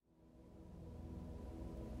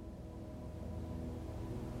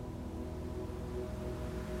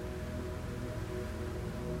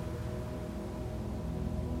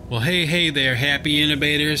Well, hey there, happy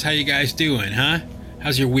innovators. How you guys doing, huh?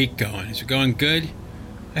 How's your week going? Is it going good?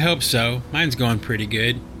 I hope so. Mine's going pretty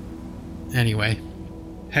good. Anyway,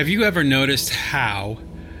 have you ever noticed how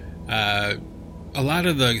a lot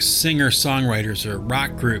of the singer-songwriters or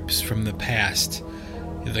rock groups from the past,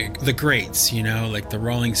 the greats, like the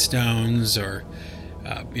Rolling Stones or,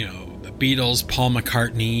 the Beatles, Paul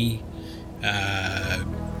McCartney,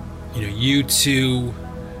 U2,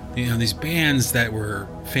 these bands that were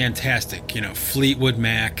fantastic, Fleetwood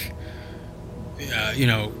Mac,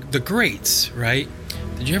 the greats, right?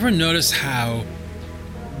 Did you ever notice how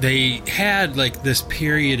they had like this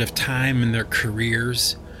period of time in their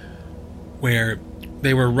careers where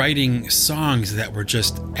they were writing songs that were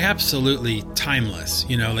just absolutely timeless,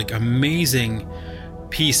 like amazing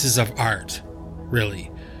pieces of art, really,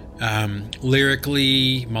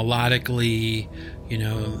 lyrically, melodically,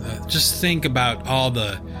 just think about all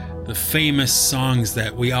the famous songs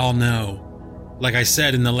that we all know. Like I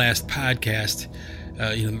said in the last podcast,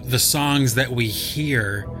 the songs that we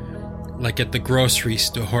hear like at the grocery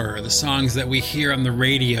store, or the songs that we hear on the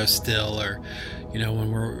radio still, or,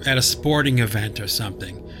 when we're at a sporting event or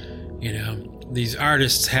something. These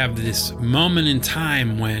artists have this moment in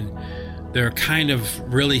time when they're kind of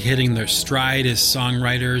really hitting their stride as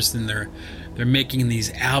songwriters, and they're making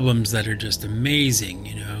these albums that are just amazing,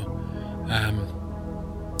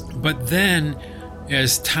 But then,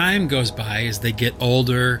 as time goes by, as they get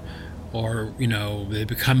older, or, they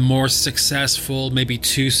become more successful, maybe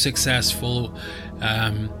too successful,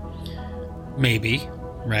 maybe,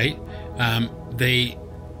 right? They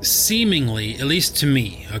seemingly, at least to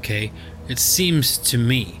me, okay, it seems to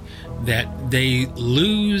me that they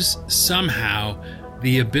lose somehow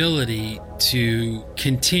the ability to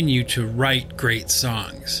continue to write great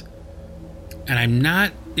songs. And I'm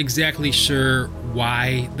not exactly sure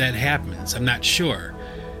why that happens. I'm not sure,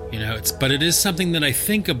 but it is something that I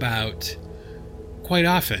think about quite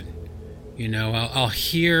often. I'll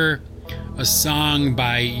hear a song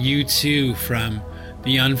by U2 from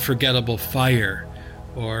The Unforgettable Fire,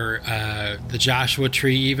 or the Joshua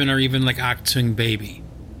Tree, even like Achtung Baby,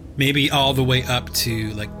 maybe all the way up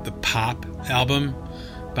to like the Pop album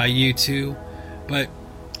by U2. But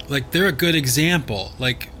like, they're a good example.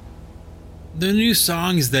 Like, the new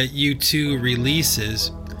songs that U2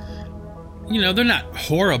 releases, they're not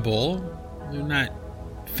horrible. They're not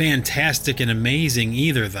fantastic and amazing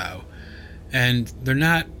either, though. And they're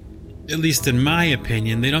not, at least in my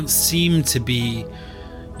opinion, they don't seem to be,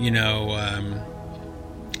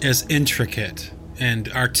 as intricate and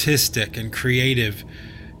artistic and creative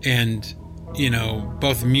and,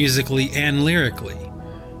 both musically and lyrically.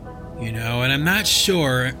 And I'm not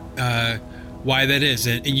sure why that is.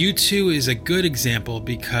 And U2 is a good example,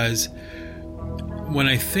 because when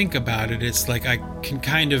I think about it, it's like I can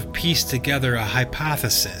kind of piece together a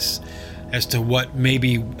hypothesis as to what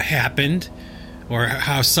maybe happened, or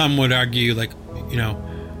how some would argue, like,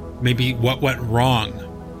 maybe what went wrong,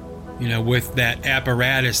 with that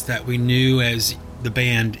apparatus that we knew as the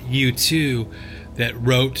band U2 that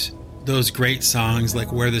wrote those great songs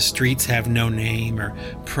like Where the Streets Have No Name, or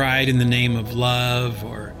Pride in the Name of Love,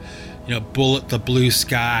 or Bullet the Blue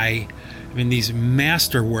Sky. I mean, these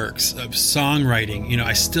masterworks of songwriting,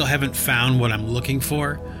 I still haven't found what I'm looking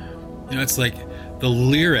for. It's like the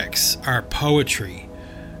lyrics are poetry,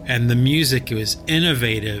 and the music is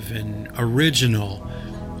innovative and original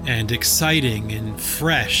and exciting and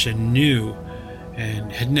fresh and new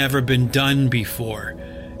and had never been done before.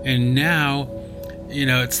 And now,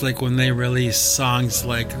 it's like when they release songs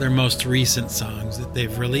like their most recent songs that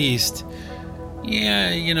they've released,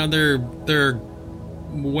 they're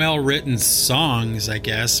well-written songs, I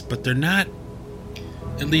guess, but they're not,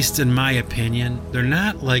 at least in my opinion, they're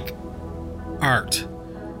not like art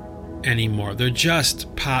anymore. They're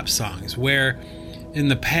just pop songs, where in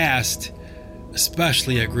the past,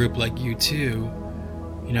 especially a group like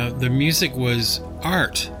U2, the music was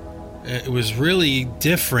art. It was really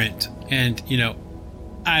different. And,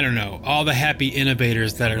 I don't know, all the happy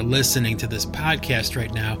innovators that are listening to this podcast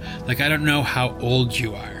right now, like, I don't know how old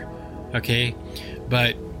you are, okay?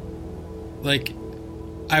 But, like,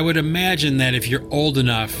 I would imagine that if you're old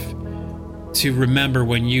enough to remember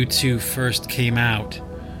when U2 first came out,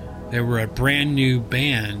 they were a brand new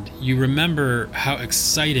band, you remember how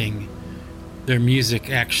exciting their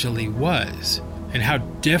music actually was, and how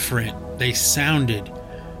different they sounded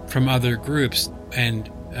from other groups. And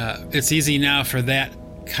it's easy now for that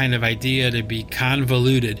kind of idea to be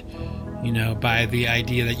convoluted, by the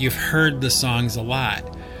idea that you've heard the songs a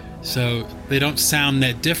lot. So they don't sound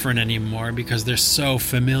that different anymore because they're so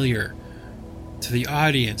familiar to the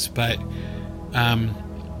audience. But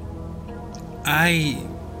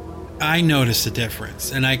I notice a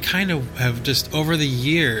difference, and I kind of have just over the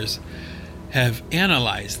years have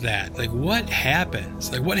analyzed that. Like, what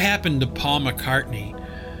happens? Like, what happened to Paul McCartney,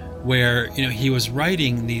 where he was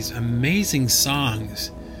writing these amazing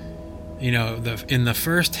songs, in the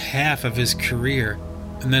first half of his career,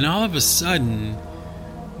 and then all of a sudden,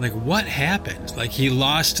 like, what happened? Like, he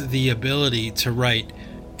lost the ability to write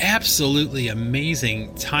absolutely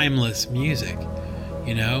amazing, timeless music,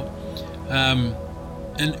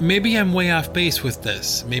 and maybe I'm way off base with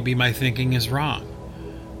this. Maybe my thinking is wrong.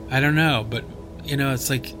 I don't know, but it's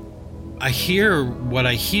like I hear what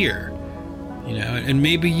I hear, and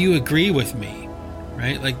maybe you agree with me,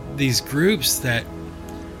 right? Like, these groups that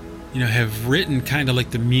have written kind of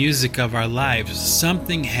like the music of our lives,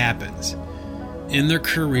 something happens in their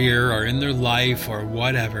career or in their life or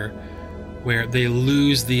whatever, where they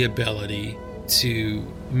lose the ability to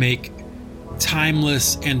make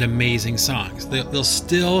timeless and amazing songs. They'll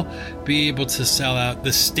still be able to sell out the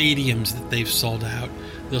stadiums that they've sold out.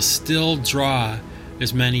 They'll still draw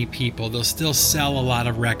as many people. They'll still sell a lot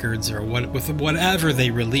of records or with whatever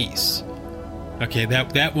they release. Okay,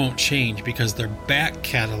 that won't change because their back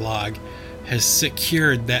catalog has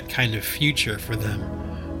secured that kind of future for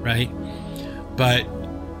them, right? But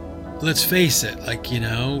let's face it, like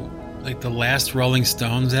the last Rolling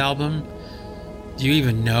Stones album, do you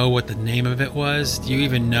even know what the name of it was? Do you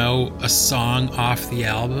even know a song off the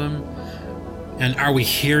album? And are we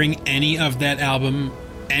hearing any of that album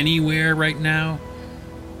anywhere right now?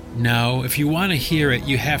 No. If you want to hear it,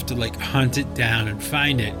 you have to hunt it down and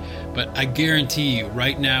find it. But I guarantee you,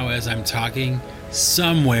 right now as I'm talking,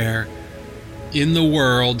 somewhere in the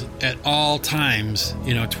world at all times,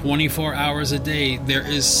 24 hours a day, there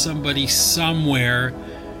is somebody somewhere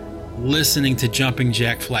listening to Jumping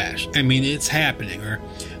Jack Flash. I mean, it's happening. Or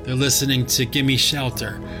they're listening to Gimme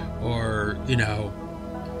Shelter, or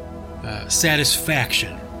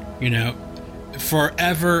Satisfaction.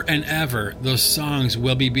 Forever and ever, those songs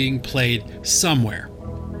will be being played somewhere,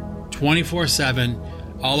 24/7,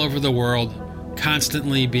 all over the world,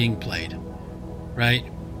 constantly being played, right?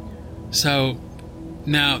 So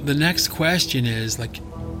now the next question is,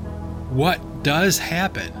 what does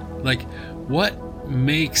happen? What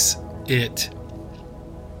makes it,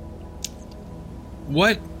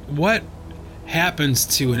 what happens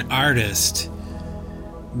to an artist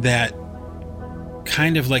that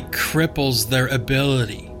kind of cripples their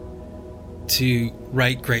ability to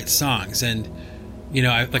write great songs? And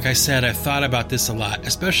like I said, I've thought about this a lot,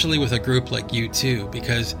 especially with a group like U2,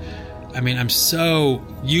 because I'm so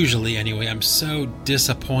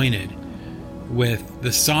disappointed with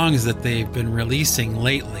the songs that they've been releasing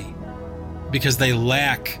lately, because they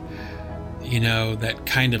lack that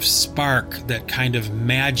kind of spark, that kind of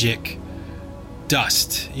magic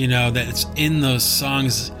dust, that's in those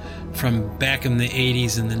songs from back in the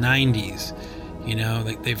 80s and the 90s.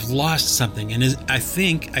 They've lost something. And I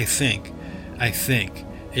think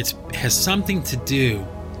it has something to do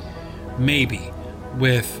maybe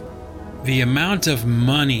with the amount of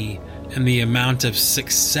money and the amount of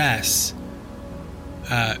success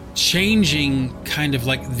changing kind of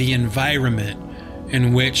the environment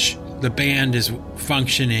in which the band is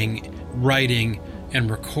functioning, writing, and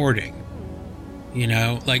recording.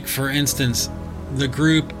 For instance, the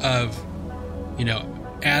group of,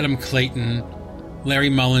 Adam Clayton, Larry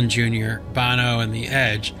Mullen Jr., Bono, and The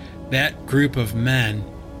Edge, that group of men,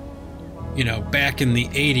 back in the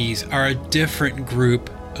 80s, are a different group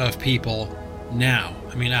of people now.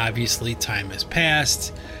 Obviously, time has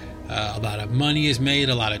passed. A lot of money is made,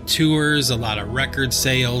 a lot of tours, a lot of record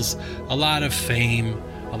sales, a lot of fame,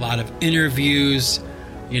 a lot of interviews,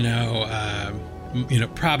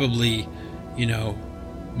 probably,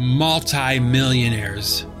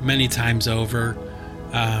 multi-millionaires many times over.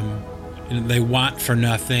 They want for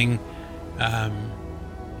nothing,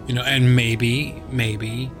 and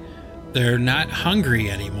maybe they're not hungry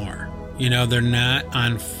anymore. They're not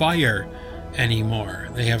on fire anymore.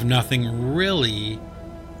 They have nothing really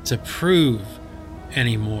to prove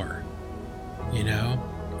anymore.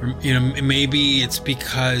 Maybe it's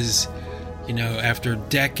because, after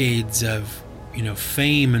decades of,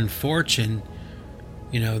 fame and fortune,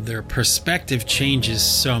 their perspective changes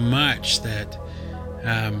so much that,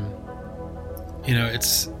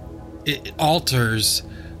 it alters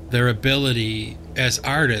their ability as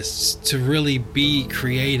artists to really be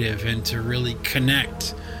creative and to really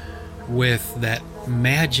connect with that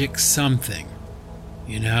magic something,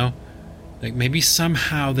 maybe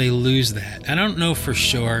somehow they lose that. I don't know for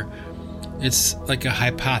sure. It's like a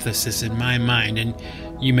hypothesis in my mind, and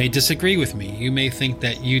you may disagree with me. You may think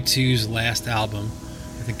that U2's last album,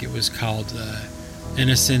 I think it was called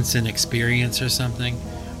Innocence and Experience or something.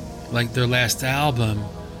 Like their last album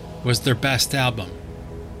was their best album.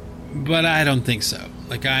 But I don't think so.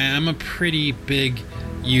 Like I'm a pretty big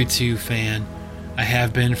U2 fan. I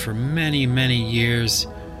have been for many, many years.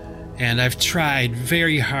 And I've tried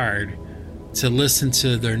very hard to listen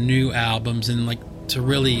to their new albums and like to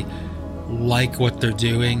really like what they're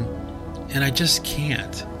doing. And I just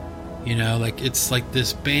can't. You know, like it's like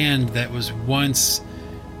this band that was once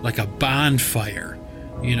like a bonfire.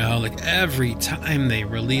 You know, like every time they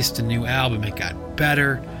released a new album, it got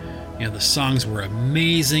better. You know, the songs were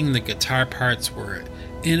amazing. The guitar parts were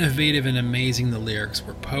innovative and amazing. The lyrics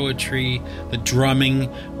were poetry. The drumming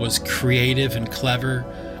was creative and clever.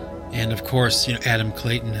 And of course, you know, Adam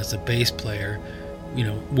Clayton as a bass player, you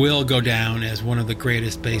know, will go down as one of the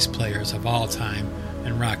greatest bass players of all time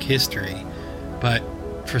in rock history. But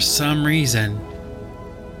for some reason,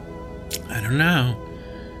 I don't know,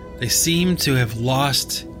 they seem to have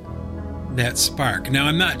lost that spark. Now,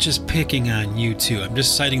 I'm not just picking on U2. I'm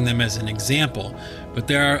just citing them as an example. But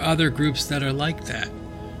there are other groups that are like that.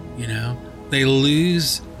 You know, they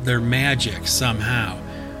lose their magic somehow.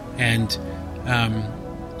 And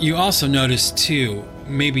you also notice too,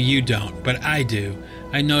 maybe you don't, but I do.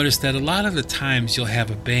 I notice that a lot of the times you'll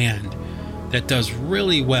have a band that does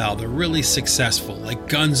really well. They're really successful, like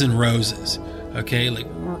Guns N' Roses. Okay, like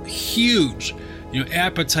huge. You know,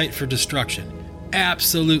 Appetite for Destruction.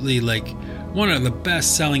 Absolutely, like one of the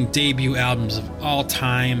best-selling debut albums of all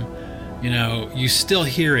time. You know, you still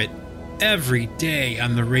hear it every day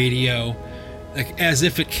on the radio, like as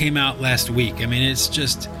if it came out last week. I mean, it's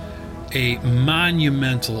just a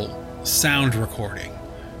monumental sound recording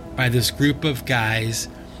by this group of guys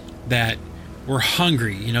that were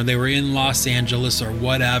hungry. You know, they were in Los Angeles or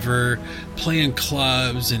whatever, playing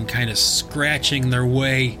clubs and kind of scratching their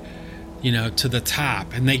way, you know, to the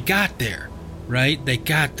top. And they got there, right? They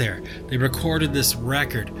got there. They recorded this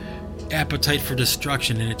record, Appetite for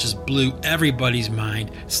Destruction, and it just blew everybody's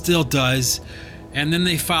mind. Still does. And then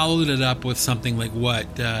they followed it up with something like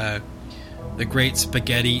what? The Great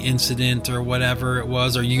Spaghetti Incident or whatever it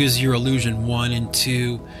was, or Use Your Illusion 1 and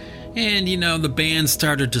 2. And, you know, the band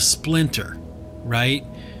started to splinter, right?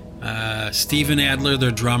 Steven Adler,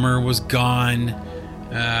 their drummer, was gone.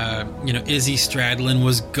 You know, Izzy Stradlin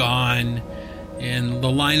was gone. And the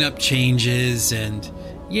lineup changes, and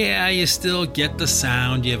yeah, you still get the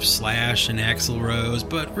sound. You have Slash and Axl Rose,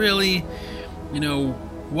 but really, you know,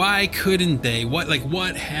 why couldn't they?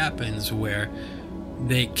 What happens where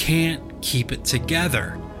they can't keep it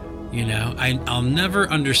together? You know, I'll never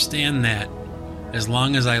understand that as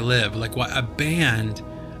long as I live. Like, what a band,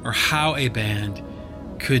 or how a band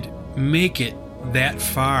could make it that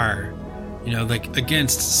far, you know, like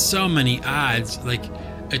against so many odds, like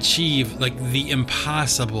achieve like the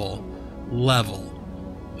impossible level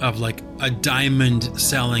of like a diamond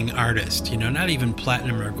selling artist, you know, not even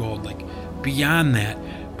platinum or gold, like beyond that.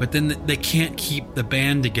 But then they can't keep the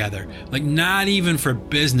band together, like not even for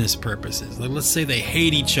business purposes. Like, let's say they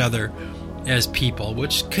hate each other as people,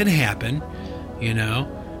 which could happen, you know,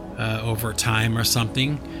 over time or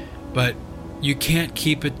something. But you can't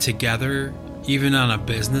keep it together even on a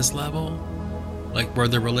business level, like where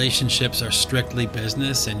the relationships are strictly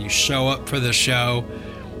business, and you show up for the show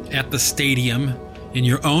at the stadium in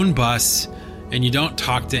your own bus and you don't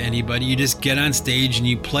talk to anybody. You just get on stage and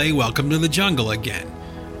you play Welcome to the Jungle again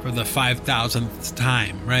for the 5,000th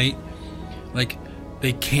time, right? Like,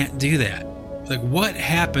 they can't do that. Like, what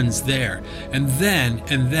happens there? And then,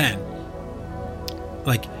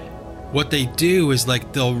 like, what they do is,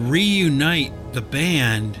 like, they'll reunite the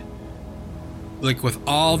band, like, with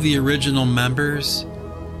all the original members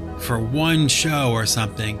for one show or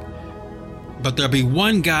something, but there'll be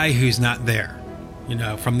one guy who's not there, you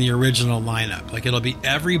know, from the original lineup. Like, it'll be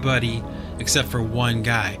everybody except for one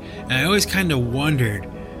guy. And I always kind of wondered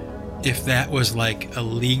if that was like a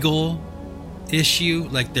legal issue,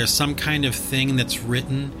 like there's some kind of thing that's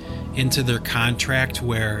written into their contract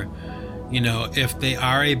where, you know, if they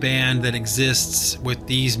are a band that exists with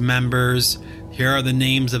these members, here are the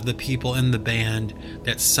names of the people in the band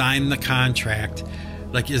that signed the contract.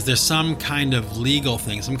 Like, is there some kind of legal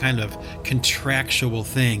thing, some kind of contractual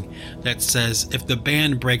thing that says if the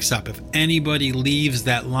band breaks up, if anybody leaves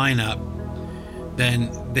that lineup,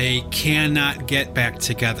 then they cannot get back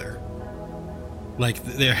together? Like,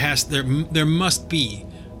 there must be,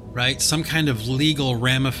 right, some kind of legal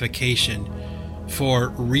ramification for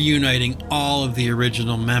reuniting all of the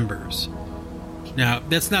original members. Now,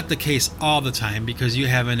 that's not the case all the time, because you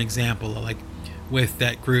have an example, like with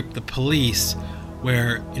that group, The Police,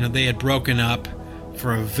 where, you know, they had broken up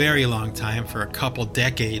for a very long time, for a couple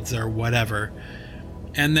decades or whatever.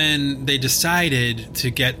 And then they decided to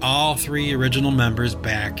get all 3 original members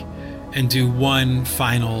back and do one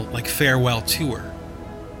final, like, farewell tour,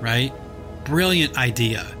 right? Brilliant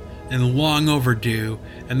idea and long overdue.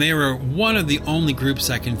 And they were one of the only groups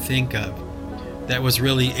I can think of that was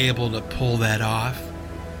really able to pull that off.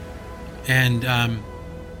 And,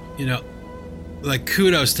 like,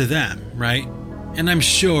 kudos to them, right? And I'm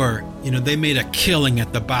sure, they made a killing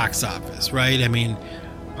at the box office, right? I mean,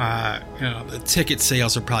 the ticket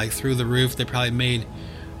sales are probably through the roof. They probably made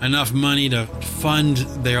enough money to fund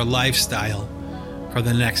their lifestyle for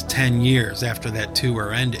the next 10 years after that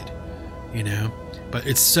tour ended, But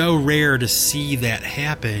it's so rare to see that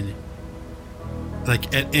happen,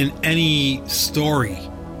 like, in any story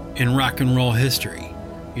in rock and roll history,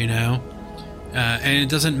 And it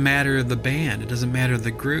doesn't matter the band. It doesn't matter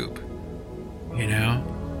the group,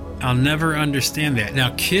 I'll never understand that.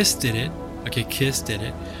 Now, Kiss did it. Okay, Kiss did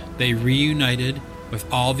it. They reunited with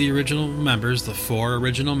all the original members, the 4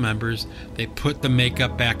 original members. They put the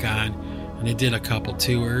makeup back on, and they did a couple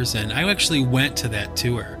tours. And I actually went to that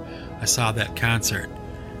tour. I saw that concert.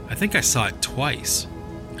 I think I saw it twice.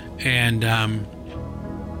 And,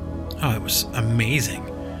 it was amazing,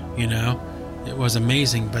 It was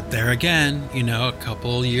amazing. But there again, a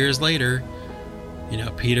couple years later,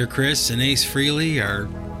 Peter Criss and Ace Frehley are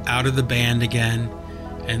out of the band again.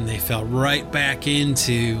 And they fell right back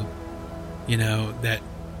into, that,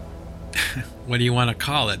 what do you want to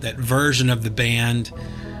call it? That version of the band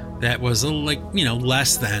that was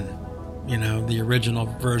less than, the original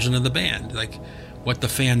version of the band, like what the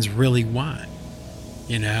fans really want,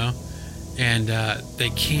 and they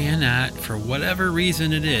cannot, for whatever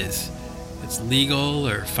reason it is, it's legal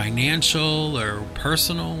or financial or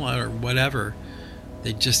personal or whatever,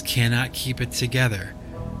 they just cannot keep it together.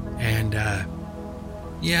 And, I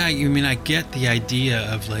get the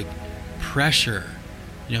idea of, like, pressure,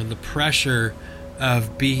 the pressure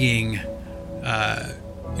of being,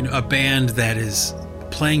 a band that is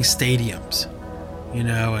playing stadiums,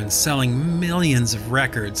 and selling millions of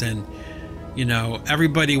records, and,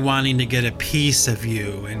 everybody wanting to get a piece of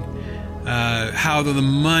you, and how the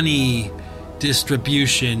money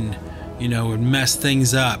distribution, would mess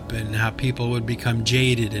things up, and how people would become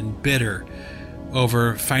jaded and bitter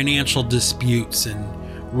over financial disputes and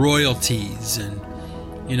royalties and,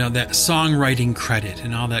 that songwriting credit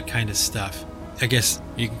and all that kind of stuff. I guess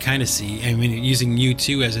you can kind of see, using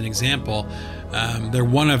U2 as an example, they're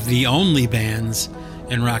one of the only bands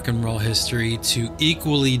in rock and roll history to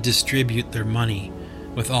equally distribute their money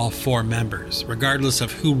with all 4 members, regardless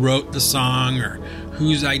of who wrote the song or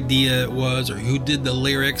whose idea it was or who did the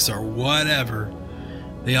lyrics or whatever.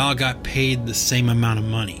 They all got paid the same amount of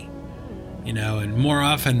money, and more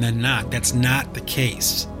often than not, that's not the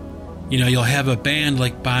case. You'll have a band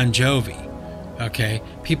like Bon Jovi, okay?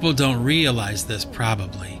 People don't realize this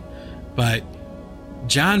probably, but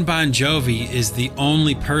John Bon Jovi is the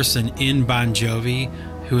only person in Bon Jovi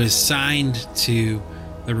who is signed to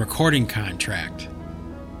the recording contract.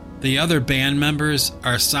 The other band members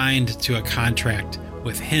are signed to a contract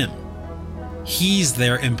with him. He's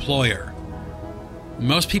their employer.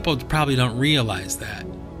 Most people probably don't realize that,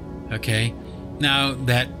 okay? Now,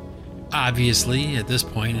 that obviously, at this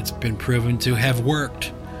point, it's been proven to have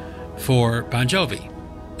worked for Bon Jovi,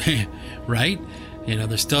 right?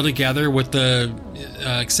 They're still together with the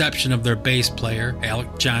exception of their bass player,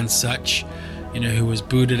 Alec John Such, who was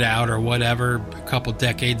booted out or whatever a couple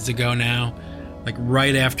decades ago now, like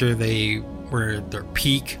right after they were at their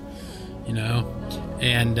peak,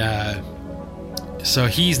 and so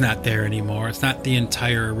he's not there anymore. It's not the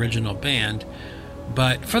entire original band,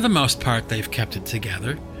 but for the most part, they've kept it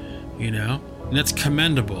together, and that's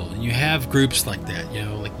commendable. And you have groups like that,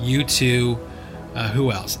 like U2,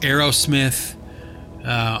 who else? Aerosmith,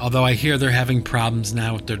 although I hear they're having problems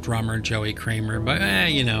now with their drummer, Joey Kramer, but,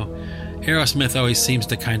 Aerosmith always seems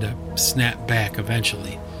to kind of snap back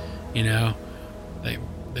eventually,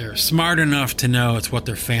 They're smart enough to know it's what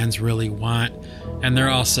their fans really want, and they're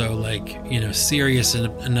also, serious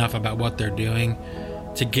enough about what they're doing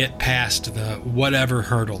to get past the whatever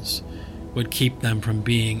hurdles would keep them from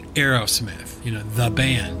being Aerosmith, the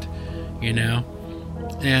band,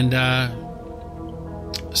 and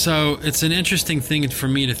so it's an interesting thing for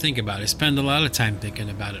me to think about. I spend a lot of time thinking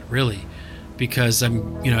about it, really, because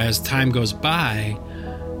as time goes by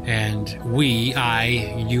and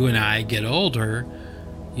you and I get older,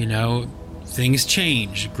 things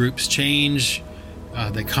change, groups change,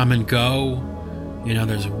 they come and go,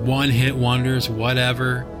 there's one-hit wonders,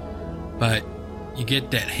 whatever, but you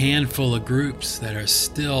get that handful of groups that are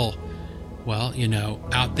still, well,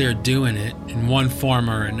 out there doing it in one form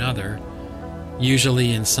or another,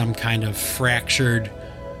 usually in some kind of fractured,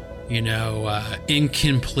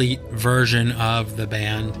 incomplete version of the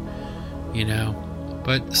band,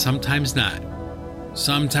 but sometimes not.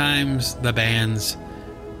 Sometimes the bands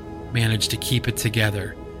manage to keep it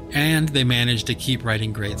together, and they manage to keep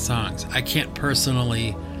writing great songs. I can't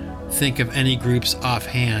personally think of any groups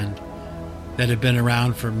offhand that have been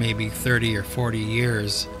around for maybe 30 or 40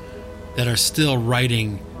 years that are still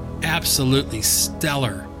writing absolutely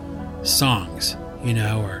stellar songs,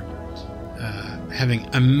 or having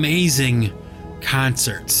amazing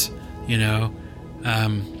concerts,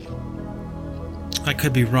 I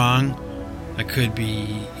could be wrong. I could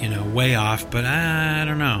be, way off, but I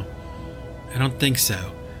don't know. I don't think so.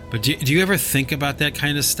 But do you ever think about that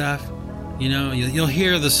kind of stuff? You'll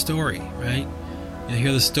hear the story, right? You'll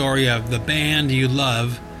hear the story of the band you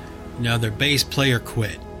love, their bass player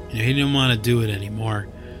quit. He didn't want to do it anymore.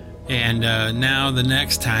 And now the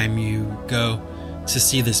next time you go to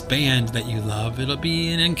see this band that you love, it'll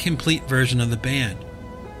be an incomplete version of the band.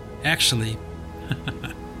 Actually,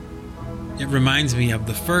 it reminds me of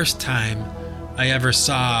the first time I ever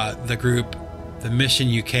saw the group, the Mission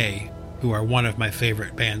UK, who are one of my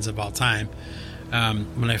favorite bands of all time.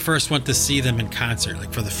 When I first went to see them in concert,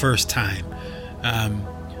 like for the first time,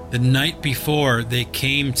 the night before they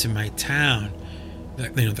came to my town,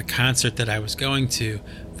 the concert that I was going to,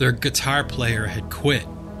 their guitar player had quit,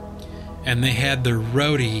 and they had the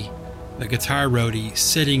guitar roadie,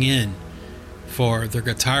 sitting in for their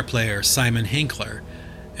guitar player, Simon Hinkler.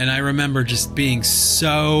 And I remember just being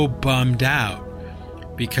so bummed out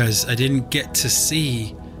because I didn't get to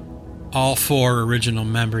see all four original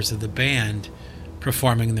members of the band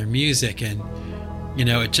performing their music. And,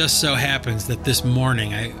 it just so happens that this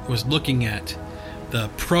morning I was looking at the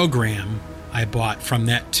program I bought from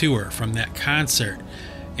that tour, from that concert.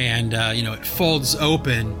 And, it folds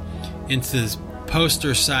open into this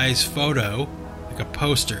poster-sized photo, like a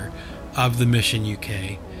poster of the Mission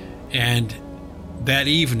UK. And that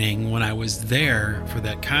evening when I was there for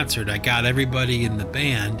that concert, I got everybody in the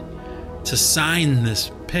band to sign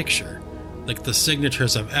this picture, like the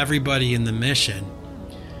signatures of everybody in the Mission,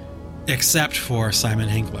 except for Simon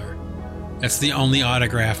Hinkler. That's the only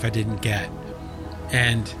autograph I didn't get.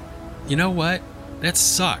 And you know what? That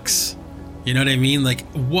sucks. You know what I mean? Like,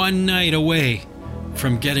 one night away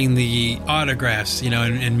from getting the autographs,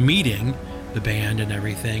 and meeting the band and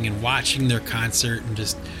everything and watching their concert and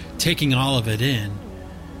just taking all of it in,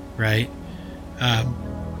 right?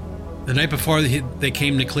 The night before they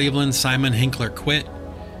came to Cleveland, Simon Hinkler quit,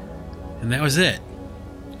 and that was it.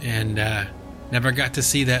 And never got to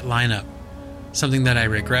see that lineup. Something that I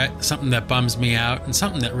regret, something that bums me out, and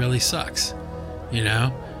something that really sucks,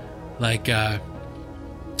 Like,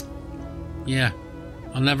 yeah,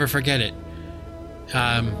 I'll never forget it.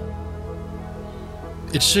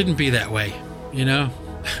 It shouldn't be that way,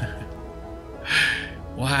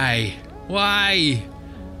 Why?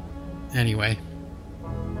 Anyway,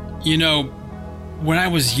 when I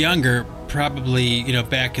was younger, probably,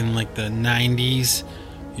 back in like the 90s,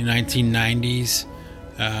 1990s,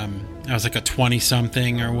 I was like a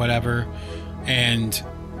 20-something or whatever, and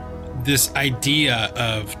this idea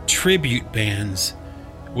of tribute bands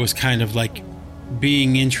was kind of like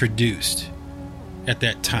being introduced at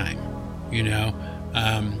that time,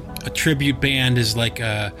 A tribute band is like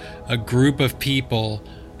a group of people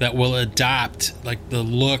that will adopt like the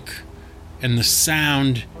look and the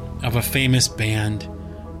sound of a famous band,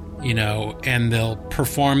 and they'll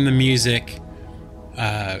perform the music,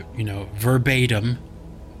 verbatim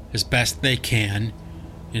as best they can,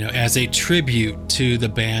 as a tribute to the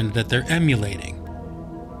band that they're emulating.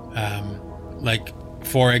 Like,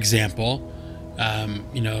 for example,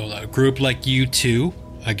 a group like U2,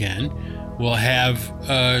 again, will have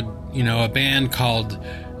a band called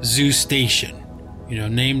Zoo Station,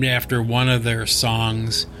 named after one of their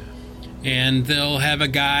songs, and they'll have a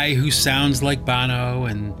guy who sounds like Bono,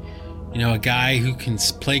 and a guy who can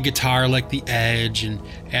play guitar like The Edge, and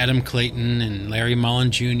Adam Clayton and Larry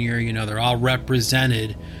Mullen Jr. They're all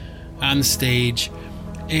represented on the stage,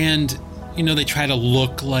 and they try to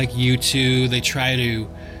look like U2. They try to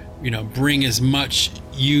bring as much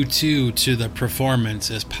U2 to the performance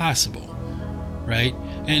as possible, right?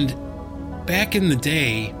 And back in the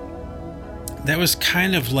day, that was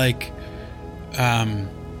kind of like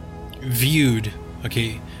viewed,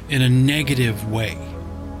 in a negative way,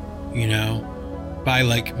 by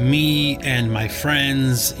like me and my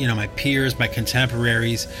friends, my peers, my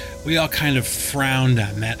contemporaries. We all kind of frowned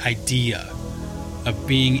on that idea of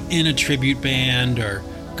being in a tribute band or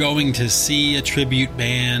going to see a tribute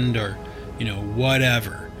band or,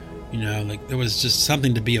 whatever, like there was just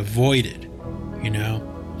something to be avoided,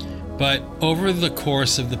 But over the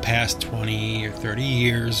course of the past 20 or 30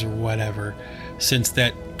 years or whatever, since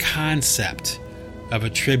that concept of a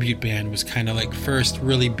tribute band was kind of like first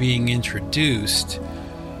really being introduced,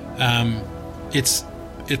 it's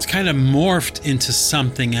kind of morphed into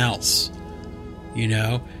something else,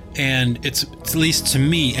 and it's, at least to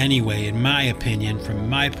me anyway, in my opinion, from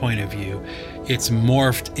my point of view, it's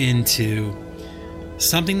morphed into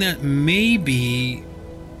something that may be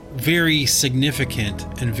very significant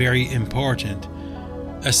and very important,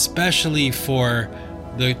 especially for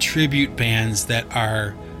the tribute bands that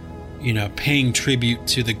are, paying tribute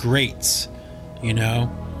to the greats, and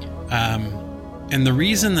the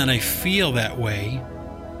reason that I feel that way,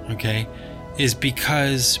 okay, is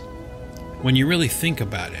because when you really think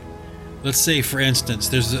about it, let's say, for instance,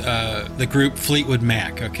 there's the group Fleetwood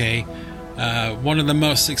Mac, okay, one of the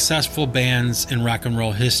most successful bands in rock and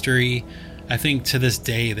roll history. I think to this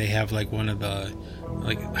day they have like one of the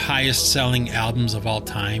highest selling albums of all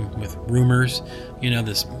time with Rumors,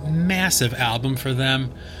 this massive album for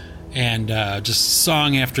them, and just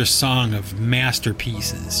song after song of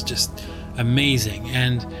masterpieces, just amazing.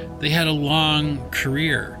 And they had a long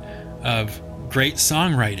career of great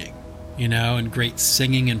songwriting, and great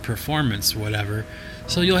singing and performance, whatever.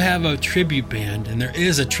 So you'll have a tribute band, and there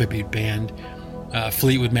is a tribute band,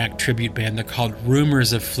 Fleetwood Mac tribute band. They're called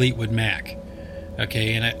Rumors of Fleetwood Mac.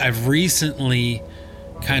 Okay, and I've recently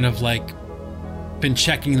kind of been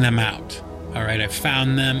checking them out. All right, I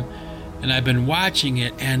found them, and I've been watching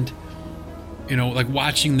it, and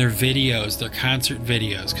watching their videos, their concert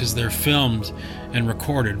videos, because they're filmed and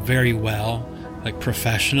recorded very well,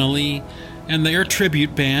 professionally. And they're a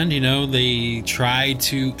tribute band, they try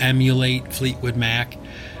to emulate Fleetwood Mac.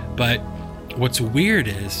 But what's weird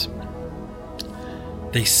is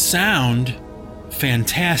they sound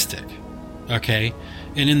fantastic, okay?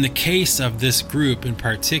 And in the case of this group in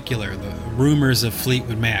particular, the Rumors of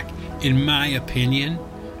Fleetwood Mac, in my opinion,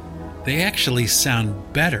 they actually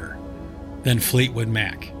sound better than Fleetwood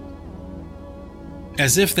Mac.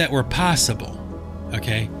 As if that were possible,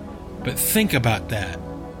 okay? But think about that.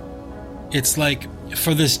 It's like,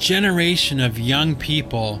 for this generation of young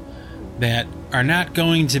people that are not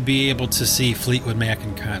going to be able to see Fleetwood Mac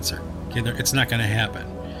in concert, okay? It's not going to happen.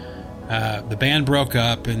 The band broke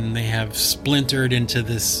up, and they have splintered into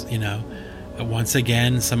this, once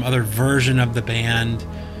again, some other version of the band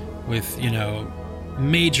with,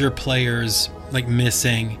 major players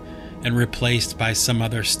missing and replaced by some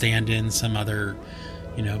other stand-in, some other,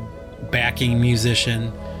 backing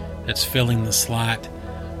musician that's filling the slot.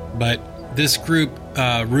 But this group,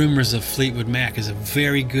 Rumors of Fleetwood Mac, is a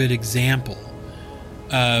very good example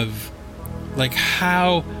of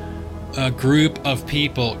how a group of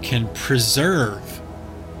people can preserve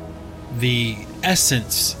the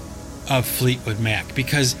essence of Fleetwood Mac.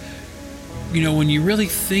 Because, when you really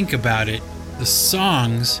think about it, the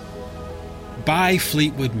songs by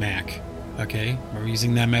Fleetwood Mac, okay, we're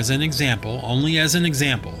using them as an example, only as an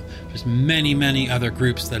example. There's many, many other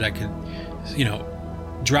groups that I could,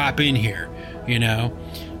 drop in here,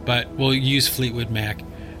 but we'll use Fleetwood Mac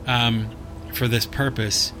for this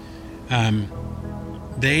purpose.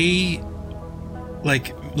 They,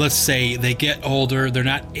 let's say they get older, they're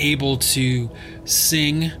not able to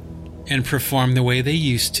sing and perform the way they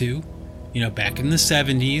used to, back in the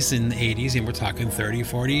 70s and the 80s, and we're talking 30,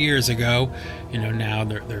 40 years ago. Now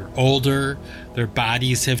they're older, their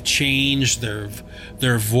bodies have changed,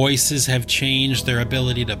 their voices have changed, their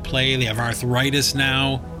ability to play, they have arthritis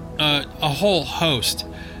now, a whole host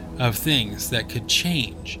of things that could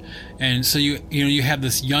change. And so you have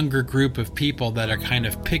this younger group of people that are kind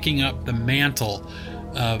of picking up the mantle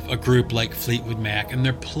of a group like Fleetwood Mac, and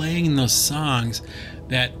they're playing those songs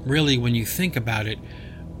that really, when you think about it,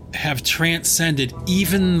 have transcended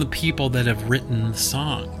even the people that have written the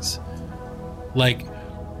songs. Like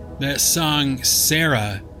that song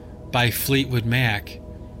Sarah by Fleetwood Mac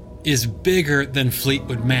is bigger than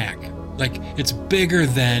Fleetwood Mac. It's bigger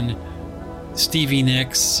than Stevie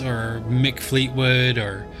Nicks or Mick Fleetwood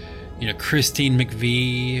or Christine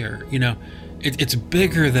McVie, or it's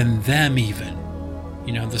bigger than them even.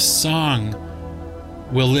 The song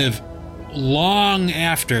will live long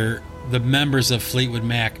after the members of Fleetwood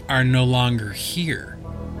Mac are no longer here.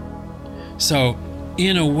 So,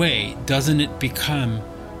 in a way, doesn't it become,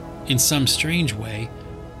 in some strange way,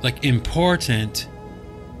 important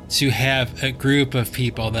to have a group of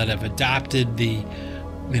people that have adopted the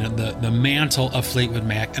mantle of Fleetwood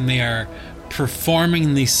Mac, and they are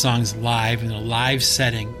performing these songs live in a live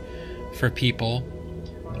setting for people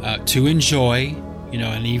to enjoy,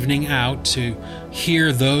 an evening out to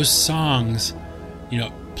hear those songs,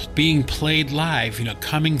 being played live,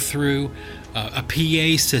 coming through a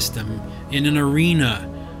PA system in an arena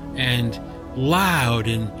and loud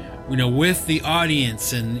and, with the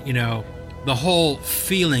audience and, the whole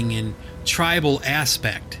feeling and tribal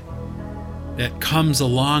aspect that comes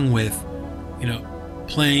along with,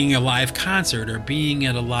 playing a live concert or being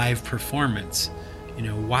at a live performance,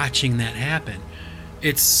 watching that happen.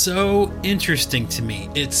 It's so interesting to me.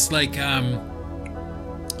 It's like,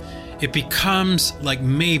 it becomes like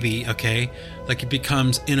it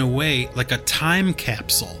becomes in a way like a time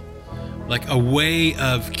capsule, like a way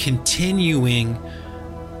of continuing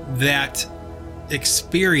that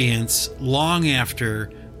experience long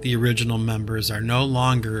after the original members are no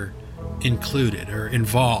longer included or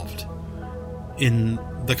involved in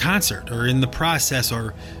the concert or in the process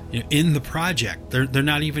or in the project. They're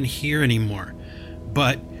not even here anymore,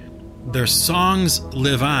 but their songs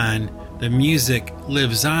live on, the music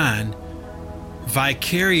lives on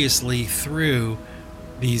vicariously through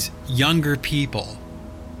these younger people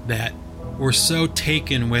that were so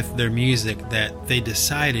taken with their music that they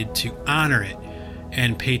decided to honor it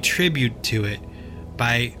and pay tribute to it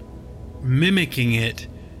by mimicking it,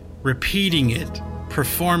 repeating it,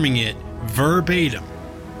 performing it verbatim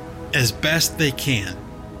as best they can,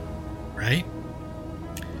 right?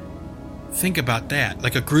 Think about that.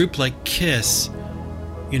 Like a group like Kiss,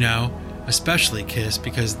 especially Kiss,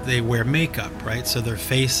 because they wear makeup, right? So their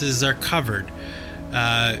faces are covered.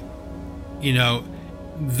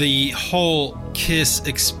 The whole Kiss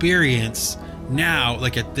experience now,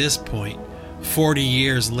 like at this point, 40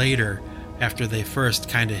 years later, after they first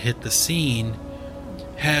kind of hit the scene,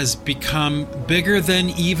 has become bigger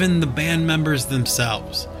than even the band members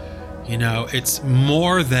themselves. It's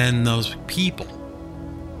more than those people.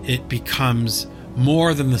 It becomes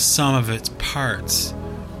more than the sum of its parts.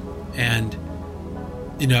 And,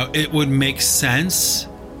 it would make sense,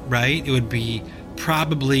 right? It would be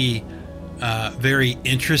probably very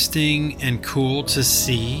interesting and cool to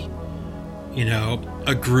see,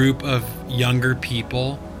 a group of younger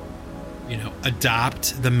people,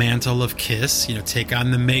 adopt the mantle of Kiss, take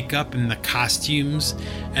on the makeup and the costumes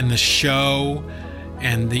and the show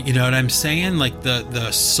and the, what I'm saying? Like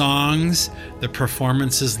the songs, the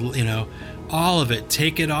performances, all of it,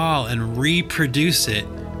 take it all and reproduce it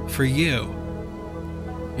for you,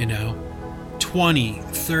 20,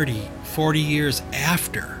 30, 40 years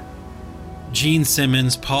after Gene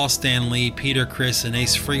Simmons, Paul Stanley, Peter Criss, and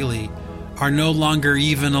Ace Frehley are no longer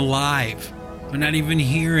even alive. They're not even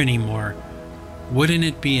here anymore. Wouldn't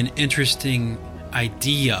it be an interesting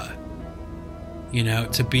idea,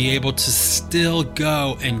 to be able to still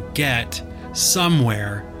go and get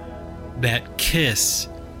somewhere that Kiss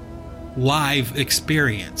live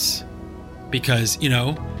experience? Because,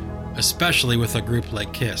 especially with a group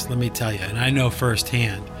like Kiss, let me tell you, and I know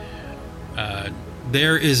firsthand,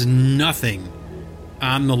 there is nothing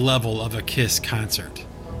on the level of a Kiss concert.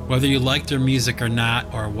 Whether you like their music or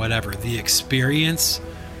not, or whatever, the experience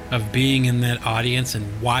of being in that audience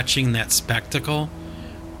and watching that spectacle,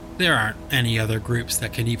 there aren't any other groups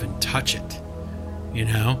that can even touch it,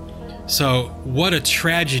 So what a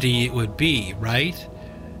tragedy it would be, right?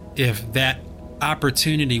 If that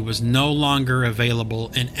opportunity was no longer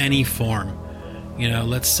available in any form.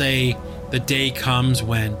 Let's say the day comes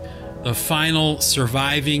when the final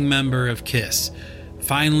surviving member of Kiss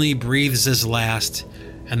finally breathes his last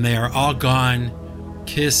and they are all gone.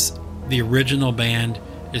 Kiss, the original band,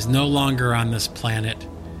 is no longer on this planet,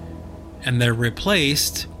 and they're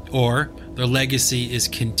replaced, or their legacy is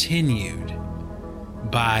continued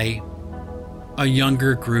by a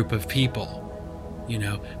younger group of people.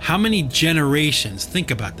 How many generations, think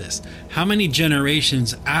about this, how many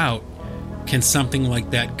generations out can something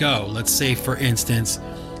like that go? Let's say, for instance,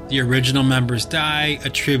 the original members die, a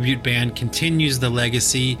tribute band continues the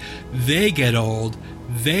legacy, they get old,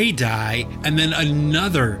 they die, and then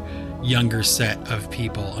another younger set of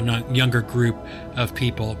people, a younger group of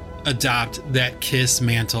people adopt that Kiss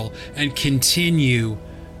mantle and continue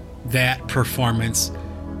that performance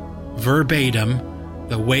verbatim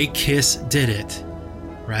the way Kiss did it,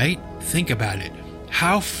 right? Think about it.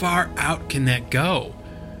 How far out can that go?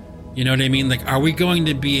 You know what I mean? Like, are we going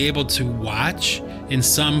to be able to watch in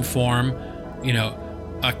some form,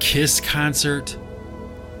 a Kiss concert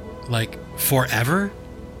like forever?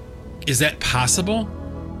 Is that possible?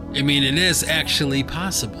 I mean, it is actually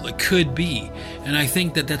possible. It could be. And I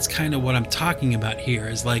think that that's kind of what I'm talking about here,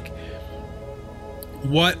 is like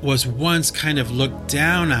what was once kind of looked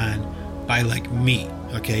down on by like me,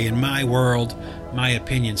 okay, in my world, my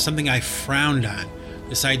opinion, something I frowned on,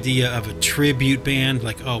 This idea of a tribute band,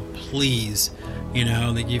 like, oh, please,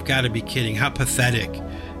 that you've got to be kidding. How pathetic,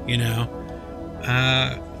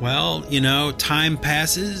 well, time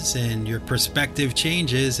passes and your perspective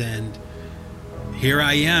changes, and here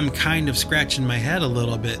I am kind of scratching my head a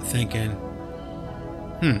little bit thinking,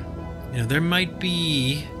 there might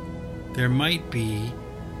be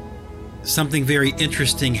something very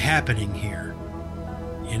interesting happening here,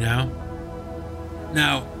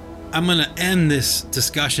 Now, I'm going to end this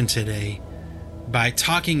discussion today by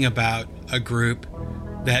talking about a group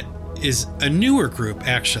that is a newer group,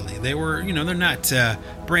 actually. They were, they're not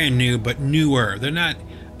brand new, but newer. They're not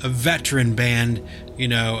a veteran band,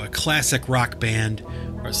 a classic rock band,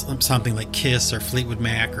 or something like Kiss or Fleetwood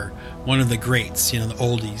Mac or one of the greats, the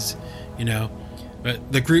oldies,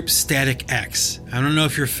 But the group Static X. I don't know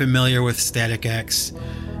if you're familiar with Static X.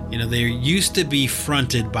 They used to be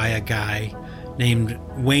fronted by a guy named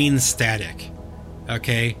Wayne Static.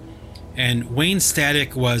 Okay? And Wayne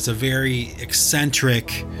Static was a very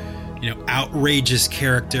eccentric, outrageous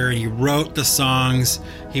character. He wrote the songs.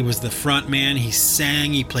 He was the front man. He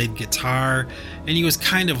sang. He played guitar. And he was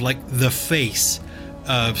kind of like the face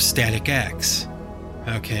of Static X.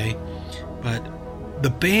 Okay? But the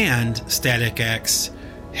band Static X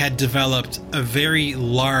had developed a very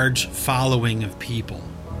large following of people.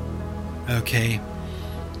 Okay?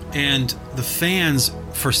 And the fans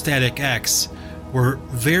for Static X were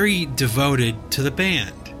very devoted to the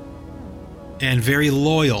band and very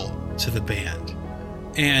loyal to the band.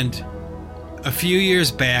 And a few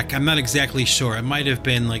years back, I'm not exactly sure, it might have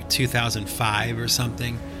been like 2005 or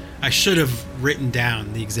something. I should have written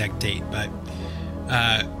down the exact date, but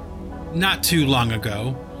not too long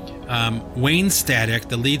ago, Wayne Static,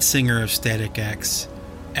 the lead singer of Static X,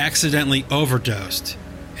 accidentally overdosed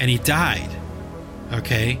and he died.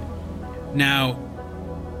 Okay? Now,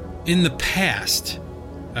 in the past,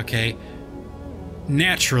 okay,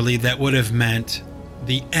 naturally that would have meant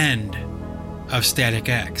the end of Static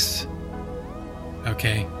X.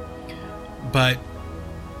 Okay? But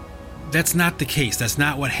that's not the case. That's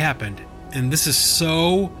not what happened. And this is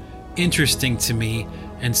so interesting to me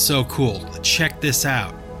and so cool. Check this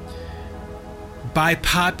out. By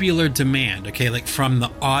popular demand, okay, like from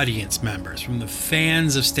the audience members, from the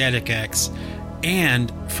fans of Static X,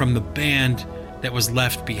 and from the band that was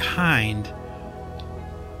left behind,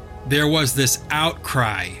 there was this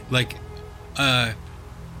outcry, like a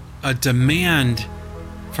demand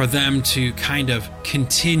for them to kind of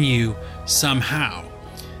continue somehow.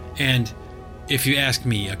 And if you ask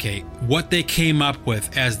me, okay, what they came up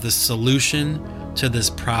with as the solution to this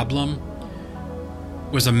problem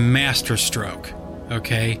was a masterstroke,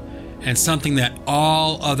 okay? And something that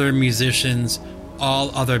all other musicians,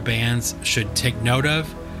 all other bands should take note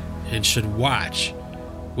of and should watch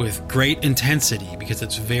with great intensity, because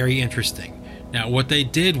it's very interesting. Now, what they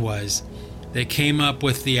did was they came up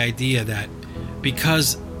with the idea that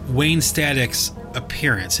because Wayne Static's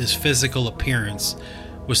appearance, his physical appearance,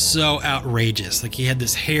 was so outrageous, like he had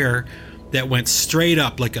this hair that went straight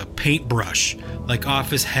up like a paintbrush, like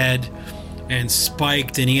off his head, and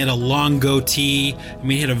spiked, and he had a long goatee. I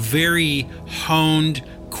mean, he had a very honed,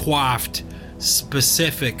 coiffed,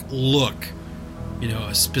 specific look,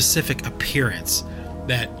 a specific appearance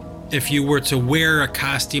that if you were to wear a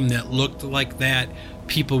costume that looked like that,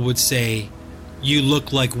 people would say, you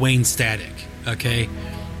look like Wayne Static, okay?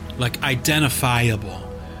 Like identifiable.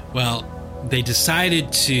 Well, they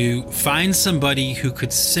decided to find somebody who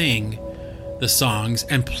could sing the songs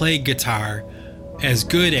and play guitar as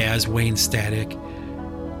good as Wayne Static.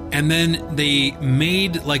 And then they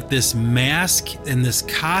made like this mask and this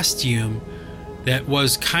costume that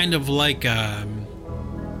was kind of like an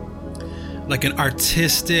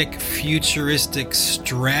artistic, futuristic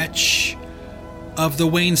stretch of the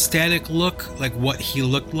Wayne Static look, like what he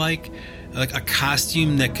looked like a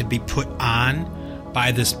costume that could be put on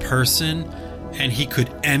by this person and he could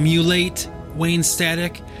emulate Wayne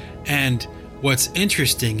Static. And what's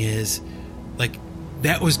interesting is, like,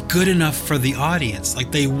 that was good enough for the audience.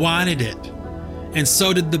 Like, they wanted it. And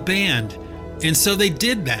so did the band. And so they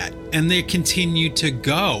did that. And they continued to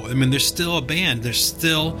go. I mean, they're still a band. They're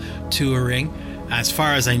still touring. As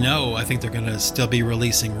far as I know, I think they're going to still be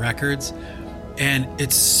releasing records. And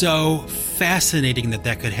it's so fascinating that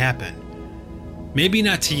that could happen. Maybe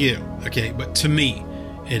not to you, okay? But to me,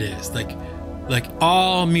 it is. Like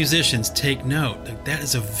all musicians take note. Like, that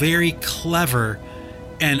is a very clever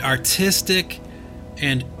and artistic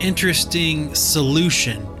and interesting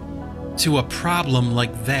solution to a problem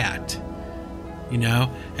like that,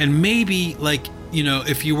 and maybe, like,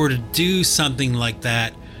 if you were to do something like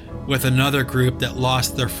that with another group that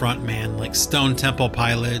lost their front man, like Stone Temple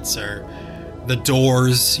Pilots or The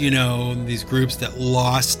Doors, these groups that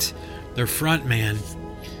lost their front man,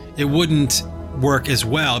 it wouldn't work as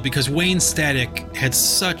well, because Wayne Static had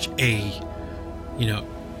such a,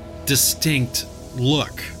 distinct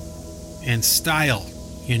look and style.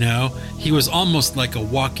 He was almost like a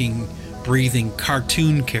walking, breathing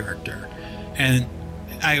cartoon character. And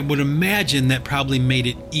I would imagine that probably made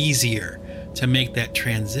it easier to make that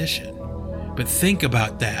transition. But think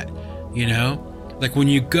about that, like when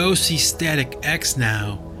you go see Static X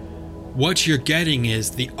now, what you're getting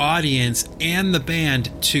is the audience and the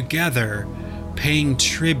band together paying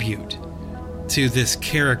tribute to this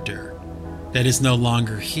character that is no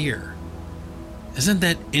longer here. Isn't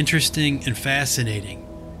that interesting and fascinating?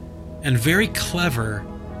 And very clever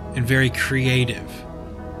and very creative,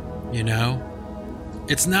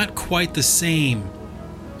 It's not quite the same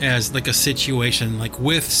as like a situation like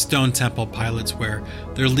with Stone Temple Pilots where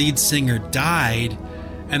their lead singer died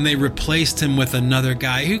and they replaced him with another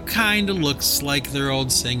guy who kind of looks like their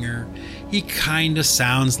old singer. He kind of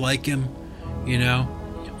sounds like him,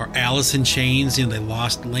 Or Alice in Chains, they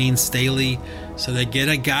lost Lane Staley, so they get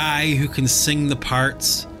a guy who can sing the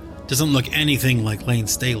parts. Doesn't look anything like Lane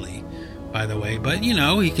Staley, by the way, but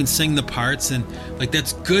he can sing the parts, and like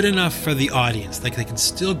that's good enough for the audience. Like they can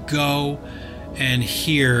still go and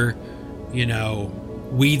hear,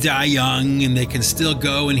 We Die Young, and they can still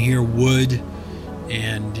go and hear Wood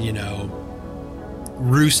and,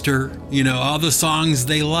 Rooster, all the songs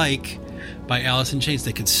they like by Alice in Chains.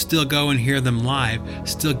 They could still go and hear them live,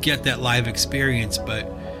 still get that live experience, but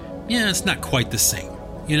yeah, it's not quite the same.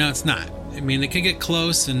 It's not. I mean, it can get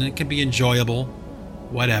close and it can be enjoyable,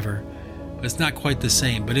 whatever, but it's not quite the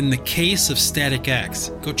same. But in the case of Static X,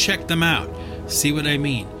 go check them out. See what I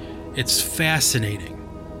mean? It's fascinating.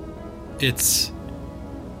 It's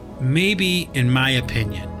maybe, in my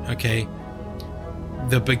opinion, okay,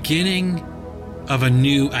 the beginning of a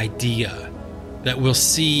new idea that we'll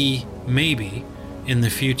see maybe in the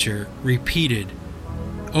future repeated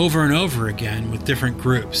over and over again with different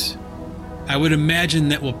groups. I would imagine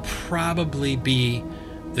that will probably be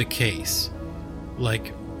the case.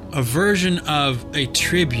 Like a version of a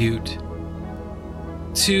tribute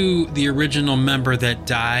to the original member that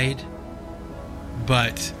died,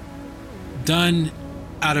 but done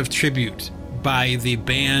out of tribute by the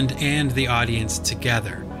band and the audience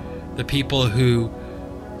together. The people who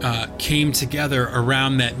came together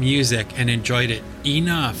around that music and enjoyed it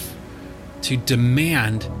enough to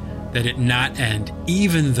demand that it not end,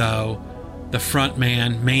 even though the front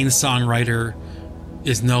man, main songwriter,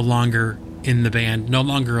 is no longer in the band, no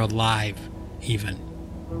longer alive even.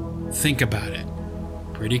 Think about it.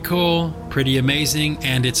 Pretty cool, pretty amazing,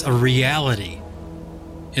 and it's a reality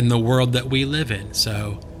in the world that we live in.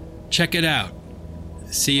 So check it out.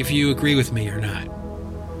 See if you agree with me or not.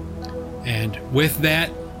 And with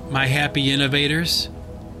that, my happy innovators,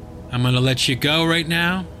 I'm going to let you go right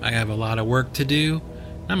now. I have a lot of work to do.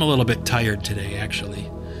 I'm a little bit tired today, actually.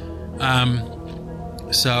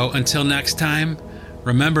 So until next time,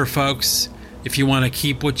 remember, folks, if you want to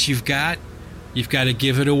keep what you've got to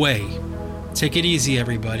give it away. Take it easy,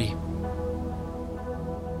 everybody.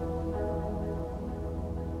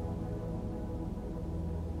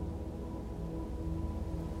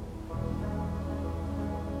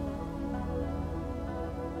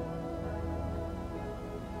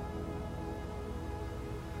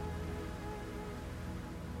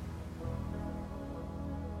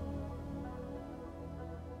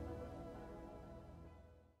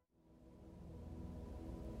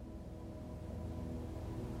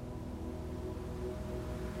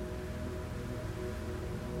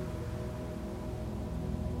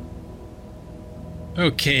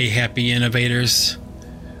 Okay, happy innovators.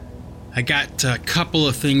 I got a couple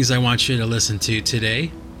of things I want you to listen to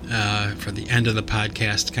today for the end of the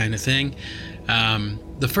podcast kind of thing.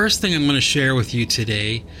 The first thing I'm going to share with you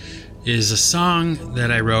today is a song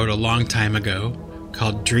that I wrote a long time ago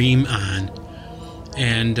called Dream On.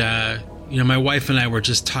 And, my wife and I were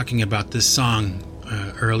just talking about this song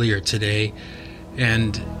earlier today.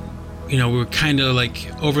 And, we were kind of like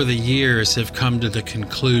over the years have come to the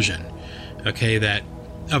conclusion, okay, that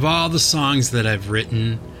of all the songs that I've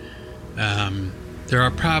written, there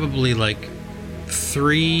are probably like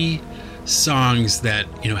 3 songs that,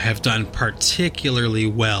 have done particularly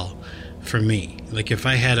well for me. Like if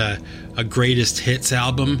I had a greatest hits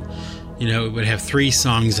album, it would have 3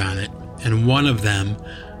 songs on it, and one of them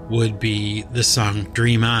would be the song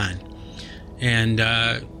Dream On. And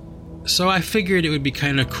so I figured it would be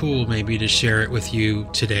kind of cool maybe to share it with you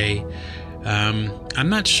today. I'm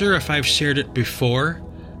not sure if I've shared it before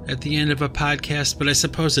at the end of a podcast, but I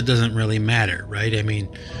suppose it doesn't really matter, right? I mean,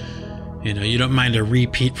 you don't mind a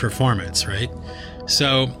repeat performance, right?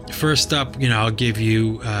 So first up, I'll give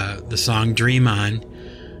you the song Dream On.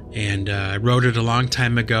 And I wrote it a long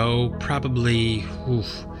time ago, probably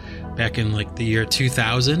back in like the year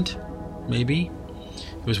 2000, maybe.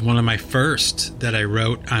 It was one of my first that I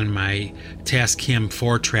wrote on my Tascam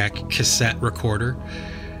 4-track cassette recorder.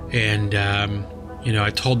 And, I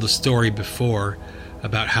told the story before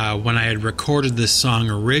about how when I had recorded this song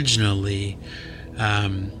originally,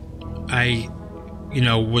 I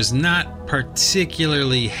was not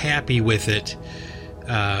particularly happy with it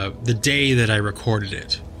the day that I recorded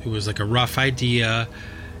it. It was like a rough idea.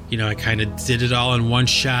 I kind of did it all in one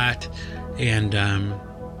shot. And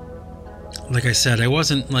like I said, I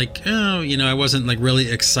wasn't like, I wasn't like really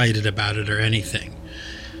excited about it or anything.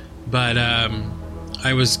 But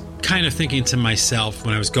I was kind of thinking to myself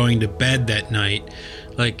when I was going to bed that night,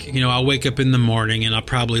 like, I'll wake up in the morning and I'll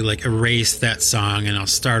probably like erase that song and I'll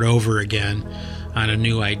start over again on a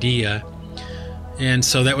new idea. And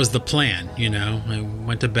so that was the plan, I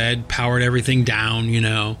went to bed, powered everything down,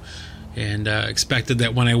 and expected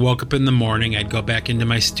that when I woke up in the morning, I'd go back into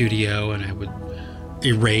my studio and I would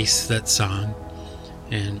erase that song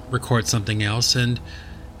and record something else. And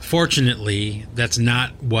fortunately, that's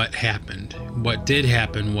not what happened. What did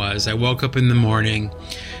happen was I woke up in the morning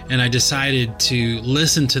and I decided to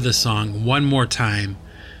listen to the song one more time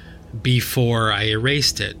before I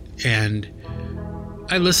erased it. And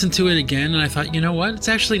I listened to it again and I thought, you know what? It's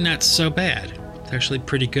actually not so bad. It's actually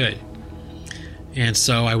pretty good. And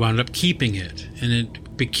so I wound up keeping it, and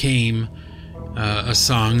it became a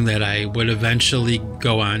song that I would eventually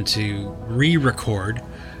go on to re-record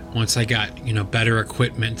once I got, better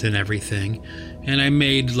equipment and everything. And I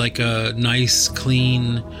made like a nice,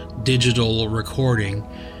 clean digital recording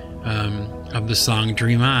of the song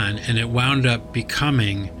Dream On, and it wound up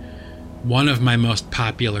becoming one of my most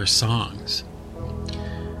popular songs.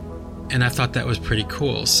 And I thought that was pretty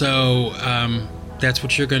cool. So that's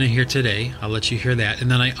what you're going to hear today. I'll let you hear that.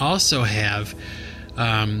 And then I also have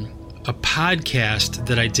a podcast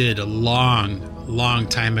that I did a long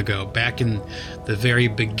time ago, back in the very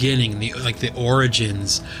beginning, the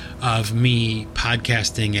origins of me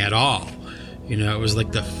podcasting at all. It was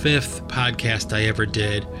like the 5th podcast I ever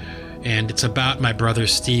did. And it's about my brother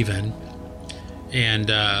Steven and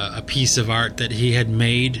a piece of art that he had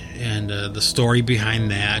made, and the story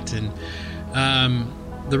behind that. And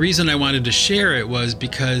the reason I wanted to share it was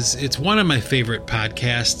because it's one of my favorite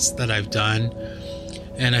podcasts that I've done,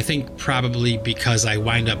 and I think probably because I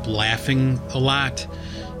wind up laughing a lot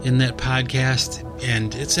in that podcast.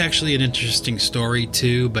 And it's actually an interesting story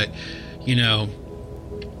too, but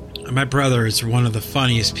my brother is one of the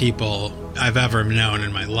funniest people I've ever known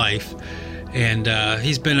in my life. And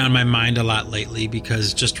he's been on my mind a lot lately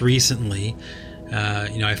because just recently,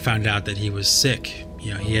 I found out that he was sick.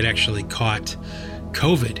 He had actually caught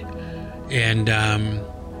COVID. And,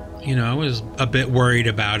 I was a bit worried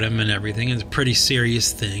about him and everything. It's a pretty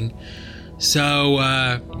serious thing. So,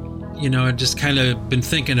 I've just kind of been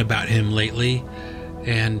thinking about him lately.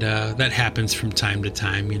 And that happens from time to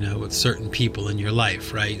time, with certain people in your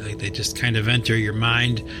life, right? Like they just kind of enter your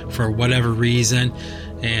mind for whatever reason.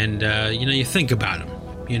 And, you think about them,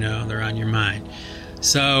 they're on your mind.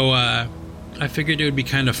 So I figured it would be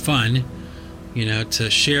kind of fun, to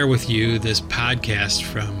share with you this podcast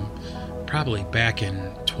from probably back in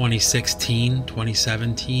 2016,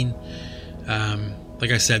 2017.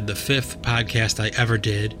 Like I said, the 5th podcast I ever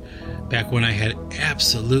did, back when I had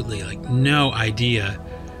absolutely no idea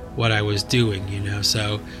what I was doing,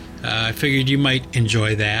 So I figured you might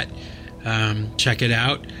enjoy that. Check it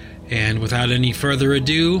out. And without any further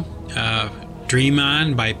ado, Dream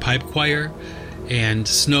On by Pipe Choir and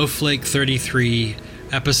Snowflake 33,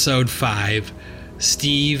 Episode 5,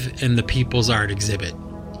 Steve and the People's Art Exhibit.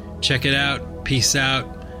 Check it out. Peace out.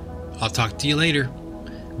 I'll talk to you later.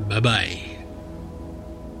 Bye-bye.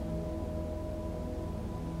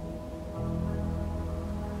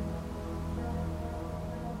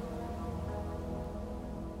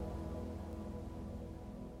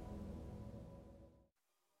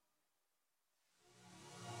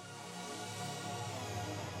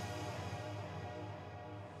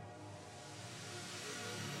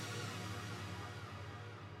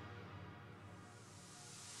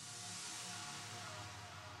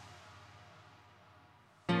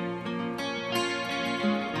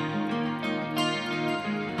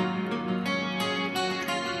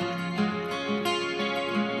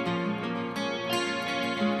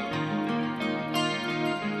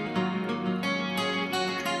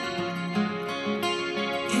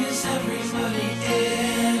 Is everybody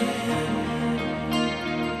in?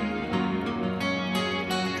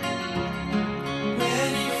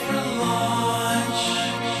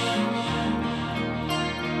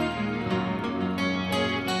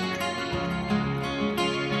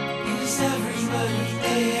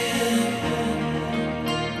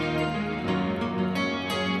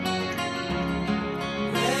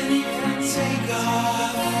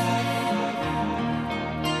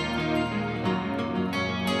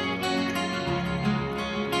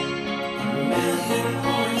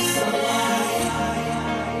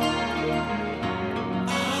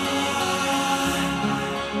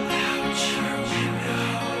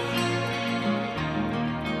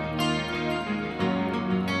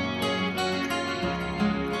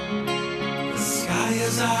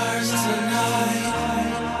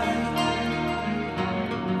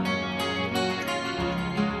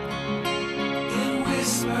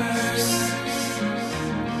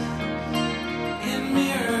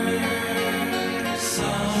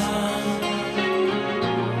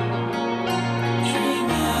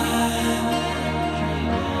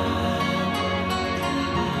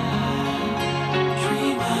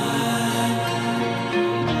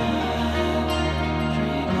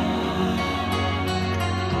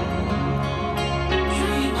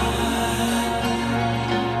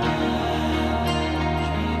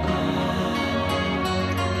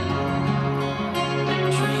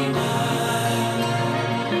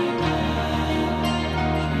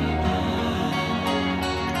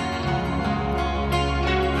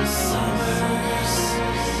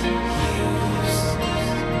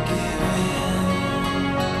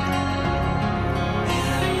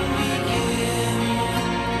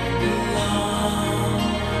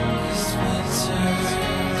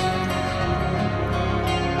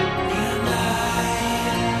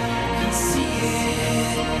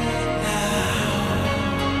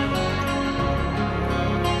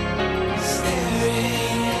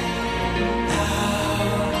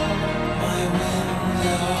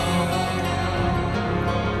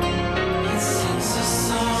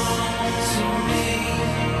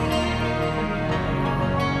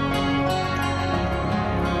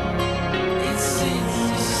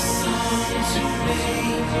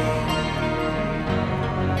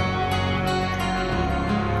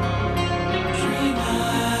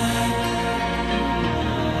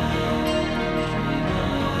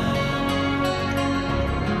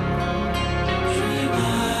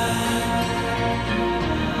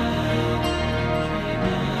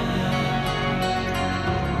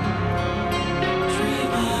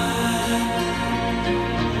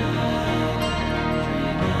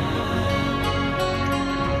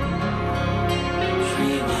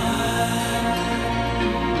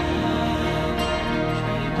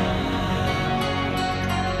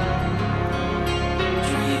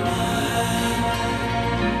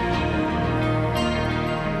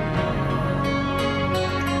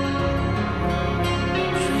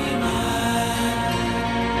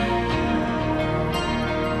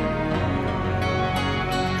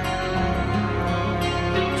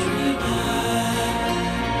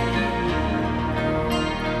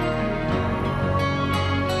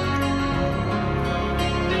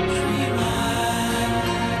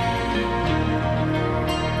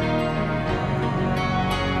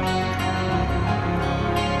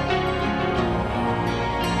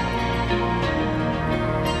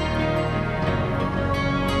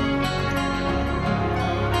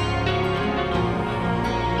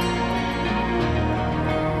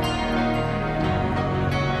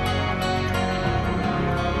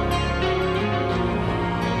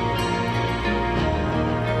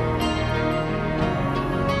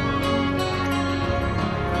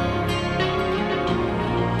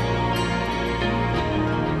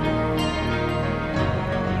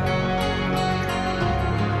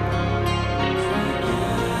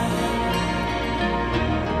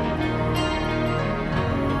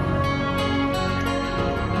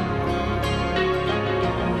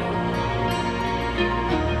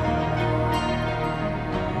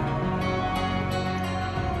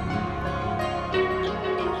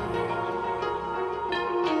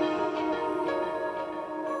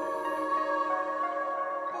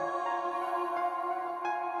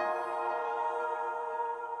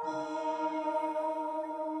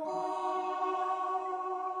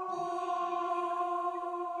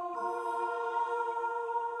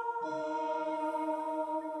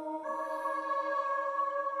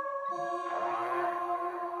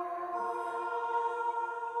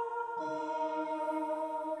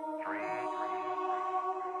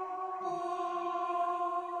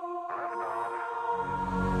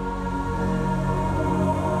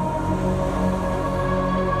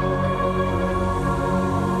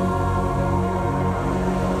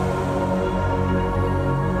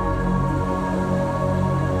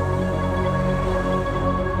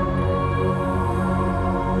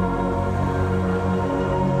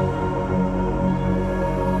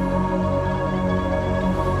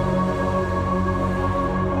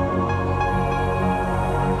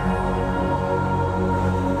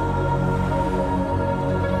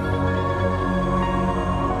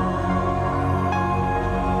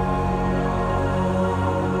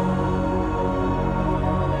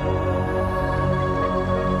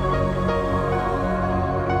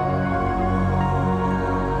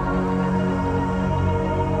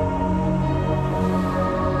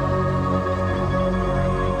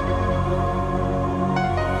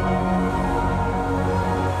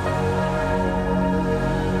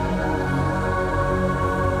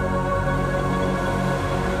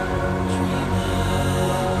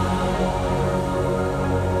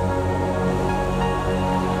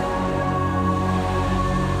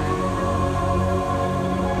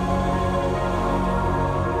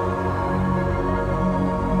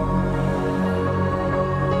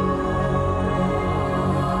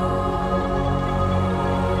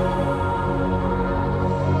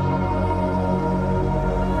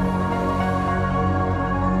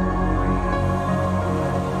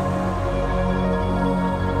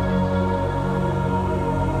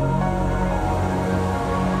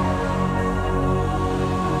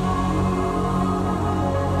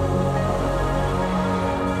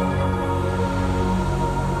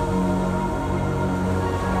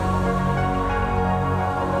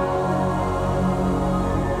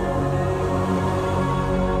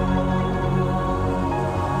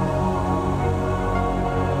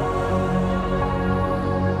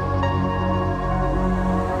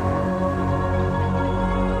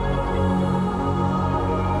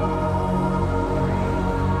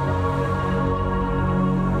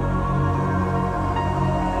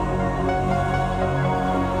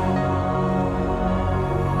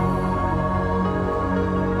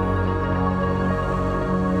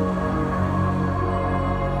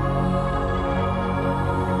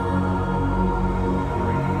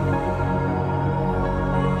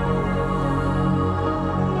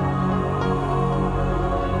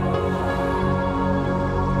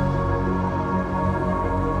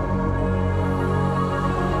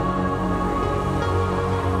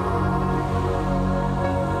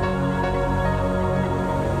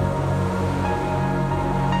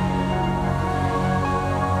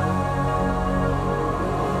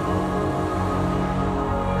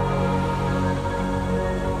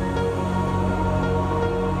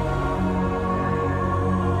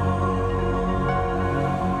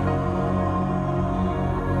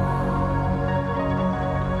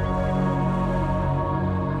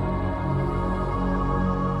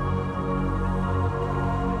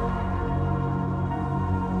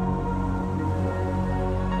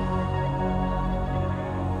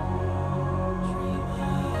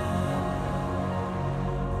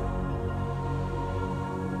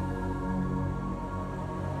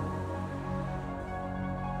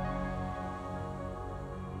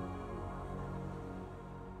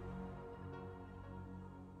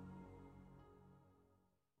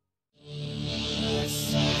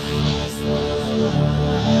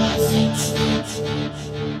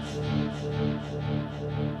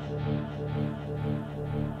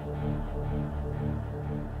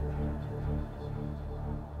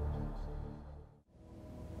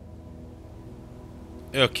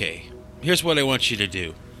 Okay, here's what I want you to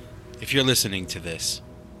do. If you're listening to this,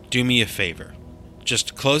 do me a favor.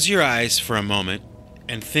 Just close your eyes for a moment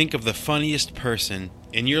and think of the funniest person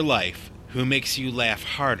in your life who makes you laugh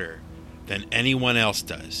harder than anyone else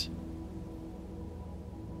does.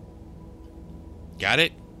 Got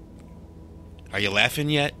it? Are you laughing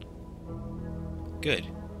yet? Good.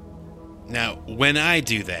 Now, when I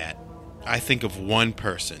do that, I think of one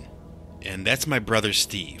person, and that's my brother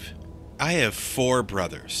Steve. I have 4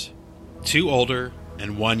 brothers, 2 older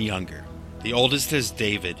and 1 younger. The oldest is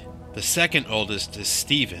David. The second oldest is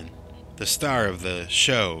Stephen, the star of the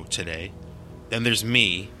show today. Then there's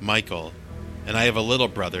me, Michael, and I have a little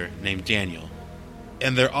brother named Daniel.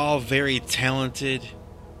 And they're all very talented,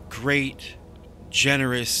 great,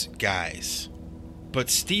 generous guys.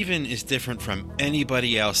 But Stephen is different from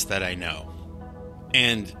anybody else that I know.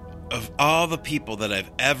 And of all the people that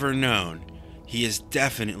I've ever known, he is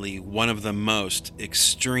definitely one of the most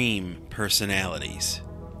extreme personalities.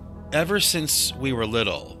 Ever since we were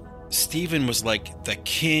little, Stephen was like the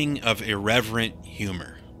king of irreverent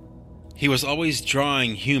humor. He was always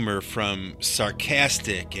drawing humor from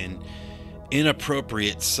sarcastic and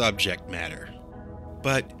inappropriate subject matter.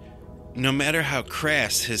 But no matter how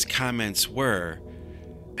crass his comments were,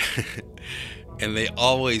 and they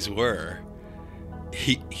always were,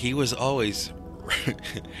 he was always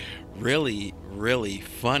really, really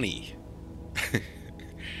funny.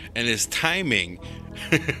 And his timing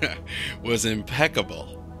was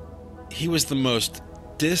impeccable. He was the most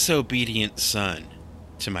disobedient son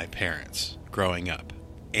to my parents growing up.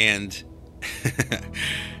 And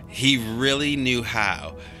he really knew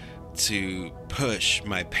how to push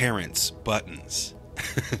my parents' buttons.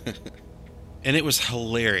 And it was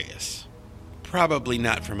hilarious. Probably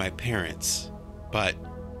not for my parents, but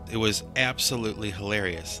it was absolutely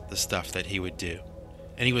hilarious, the stuff that he would do.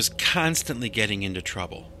 And he was constantly getting into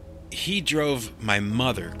trouble. He drove my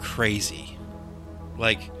mother crazy.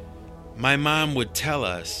 Like, my mom would tell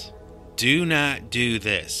us, do not do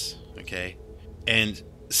this, okay? And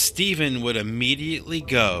Stephen would immediately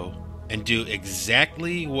go and do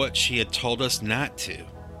exactly what she had told us not to.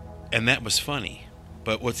 And that was funny.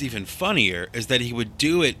 But what's even funnier is that he would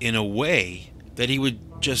do it in a way that he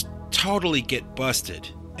would just totally get busted.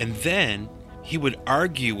 And then he would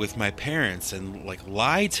argue with my parents and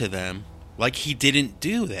lie to them like he didn't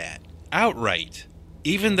do that outright,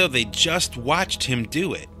 even though they just watched him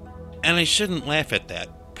do it. And I shouldn't laugh at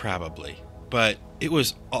that, probably, but it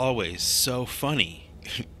was always so funny.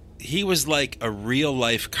 He was like a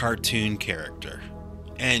real-life cartoon character,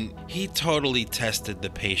 and he totally tested the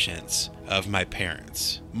patience of my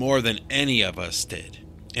parents more than any of us did,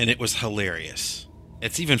 and it was hilarious.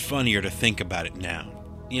 It's even funnier to think about it now.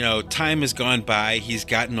 You know, time has gone by, he's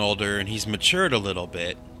gotten older, and he's matured a little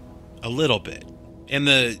bit. And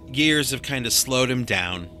the years have kind of slowed him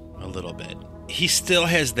down a little bit. He still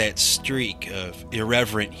has that streak of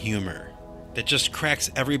irreverent humor that just cracks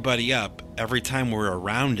everybody up every time we're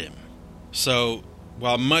around him. So,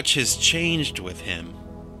 while much has changed with him,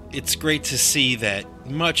 it's great to see that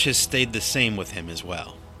much has stayed the same with him as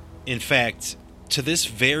well. In fact, to this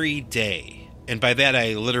very day, and by that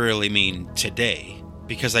I literally mean today,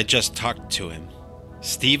 because I just talked to him,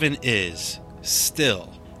 Stephen is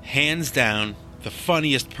still, hands down, the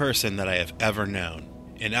funniest person that I have ever known.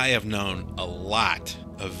 And I have known a lot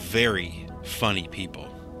of very funny people.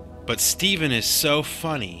 But Stephen is so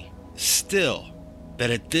funny still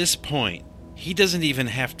that at this point, he doesn't even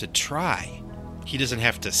have to try. He doesn't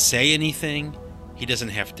have to say anything. He doesn't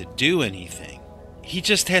have to do anything. He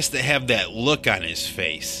just has to have that look on his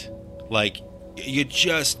face. Like, you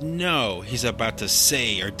just know he's about to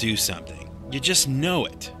say or do something. You just know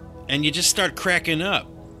it. And you just start cracking up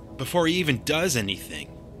before he even does anything.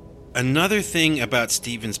 Another thing about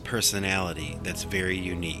Stephen's personality that's very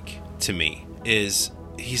unique to me is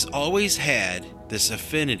he's always had this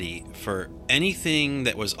affinity for anything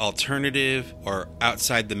that was alternative or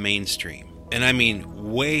outside the mainstream. And I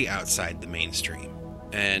mean way outside the mainstream.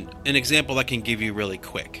 And an example I can give you really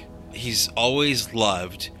quick. He's always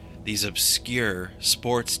loved these obscure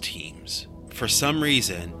sports teams. For some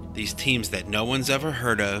reason, these teams that no one's ever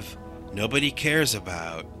heard of, nobody cares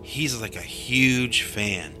about, he's like a huge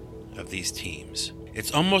fan of these teams.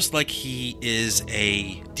 It's almost like he is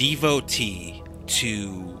a devotee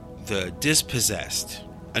to the dispossessed.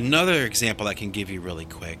 Another example I can give you really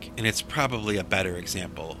quick, and it's probably a better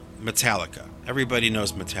example, Metallica. Everybody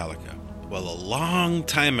knows Metallica. Well, a long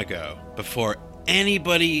time ago, before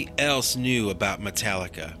anybody else knew about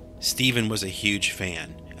Metallica, Steven was a huge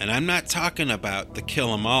fan. And I'm not talking about the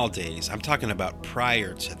Kill 'Em All days. I'm talking about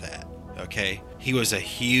prior to that, okay? He was a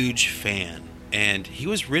huge fan, and he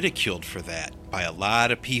was ridiculed for that by a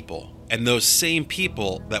lot of people. And those same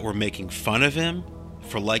people that were making fun of him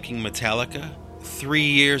for liking Metallica, 3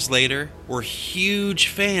 years later, were huge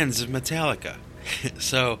fans of Metallica.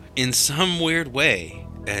 So, in some weird way,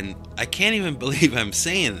 and I can't even believe I'm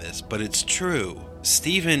saying this, but it's true,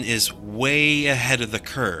 Steven is way ahead of the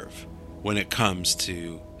curve when it comes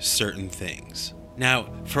to certain things. Now,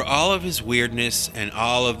 for all of his weirdness and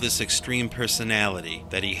all of this extreme personality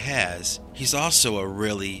that he has, he's also a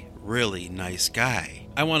really, really nice guy.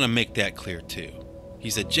 I want to make that clear too.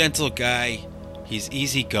 He's a gentle guy, he's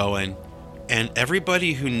easygoing, and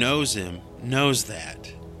everybody who knows him knows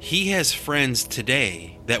that. He has friends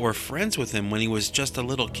today that were friends with him when he was just a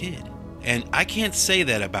little kid. And I can't say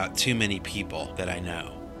that about too many people that I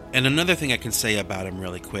know. And another thing I can say about him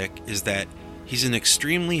really quick is that he's an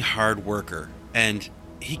extremely hard worker, and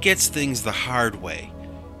he gets things the hard way.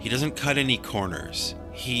 He doesn't cut any corners.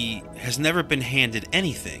 He has never been handed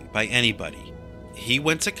anything by anybody. He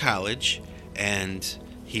went to college, and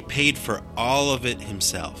he paid for all of it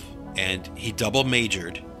himself. And he double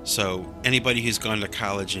majored, so anybody who's gone to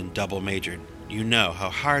college and double majored, you know how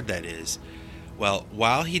hard that is. Well,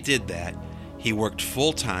 while he did that, he worked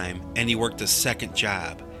full-time, and he worked a second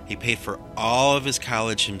job. He paid for all of his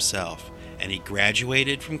college himself, and he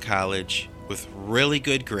graduated from college with really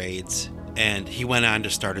good grades, and he went on to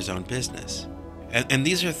start his own business. And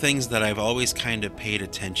these are things that I've always kind of paid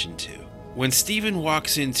attention to. When Steven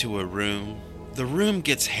walks into a room, the room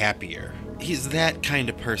gets happier. He's that kind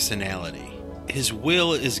of personality. His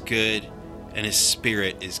will is good, and his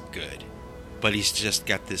spirit is good. But he's just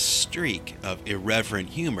got this streak of irreverent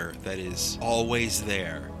humor that is always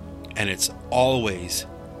there, and it's always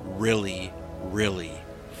really, really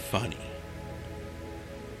funny.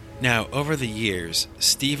 Now, over the years,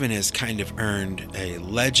 Steven has kind of earned a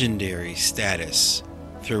legendary status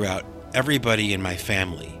throughout everybody in my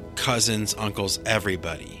family. Cousins, uncles,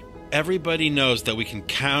 everybody. Everybody knows that we can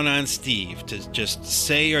count on Steve to just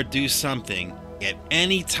say or do something at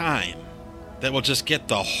any time that will just get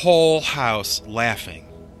the whole house laughing.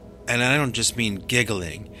 And I don't just mean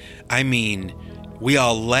giggling. I mean, we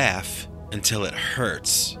all laugh until it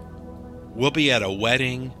hurts. We'll be at a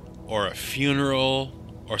wedding or a funeral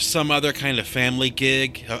or some other kind of family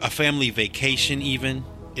gig, a family vacation even.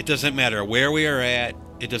 It doesn't matter where we are at.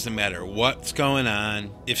 It doesn't matter what's going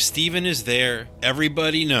on. If Steven is there,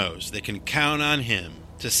 everybody knows they can count on him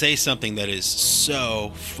to say something that is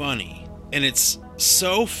so funny. And it's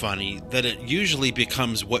so funny that it usually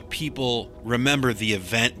becomes what people remember the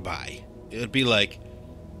event by. It would be like,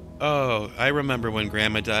 oh, I remember when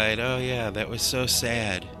Grandma died. Oh yeah, that was so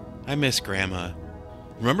sad. I miss Grandma.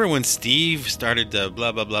 Remember when Steve started to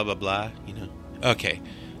blah, blah, blah, blah, blah, you know? Okay,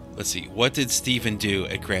 let's see. What did Steven do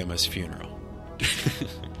at Grandma's funeral?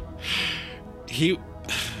 I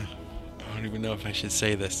don't even know if I should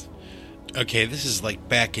say this. Okay, this is like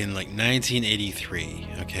back in like 1983,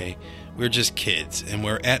 okay? We're just kids, and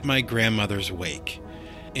we're at my grandmother's wake.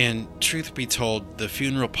 And truth be told, the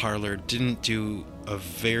funeral parlor didn't do a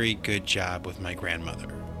very good job with my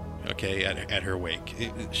grandmother, okay, at her wake.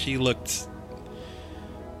 She looked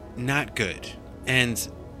not good, and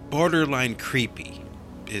borderline creepy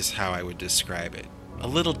is how I would describe it. A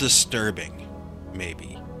little disturbing,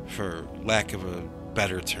 maybe, for lack of a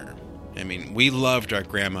better term. I mean, we loved our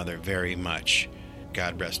grandmother very much,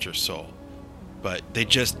 God rest her soul, but they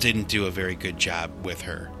just didn't do a very good job with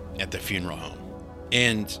her at the funeral home.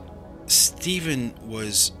 And Steven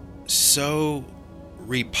was so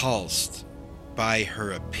repulsed by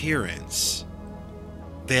her appearance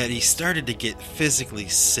that he started to get physically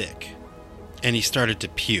sick, and he started to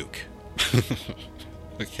puke.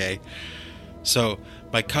 Okay? So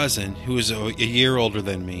my cousin, who is a year older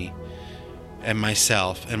than me, and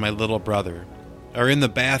myself and my little brother are in the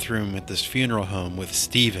bathroom at this funeral home with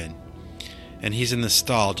Steven, and he's in the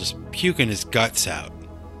stall just puking his guts out.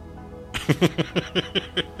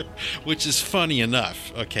 Which is funny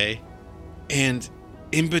enough, okay? And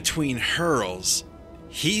in between hurls,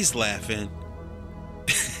 he's laughing,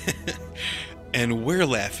 and we're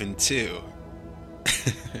laughing too.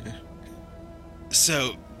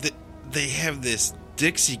 So they have this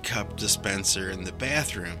Dixie cup dispenser in the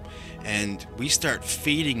bathroom, and we start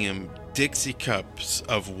feeding him Dixie cups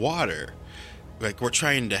of water, like we're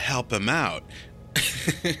trying to help him out.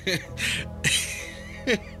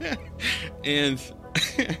 And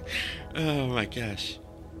oh my gosh.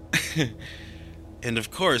 And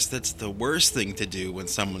of course, that's the worst thing to do when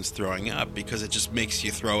someone's throwing up, because it just makes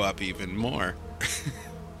you throw up even more.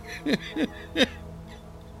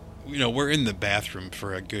 We're in the bathroom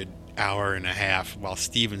for a good hour and a half while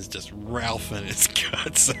Steven's just ralphing his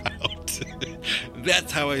guts out.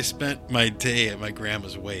 That's how I spent my day at my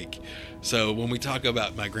grandma's wake. So when we talk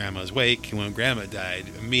about my grandma's wake, when grandma died,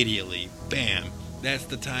 immediately, bam, that's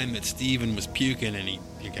the time that Steven was puking, and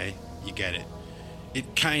okay, you get it.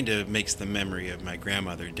 It kind of makes the memory of my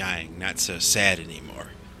grandmother dying not so sad anymore,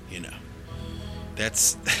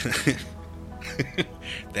 That's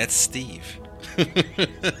that's Steve.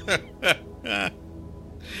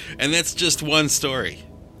 And that's just one story.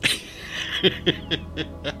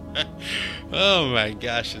 Oh my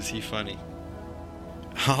gosh, is he funny.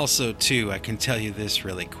 Also, too, I can tell you this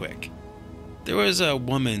really quick. There was a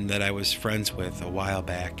woman that I was friends with a while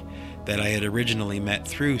back that I had originally met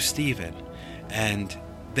through Steven. And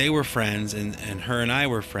they were friends, and her and I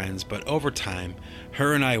were friends, but over time,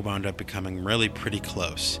 her and I wound up becoming really pretty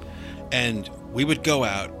close. And we would go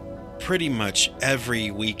out pretty much every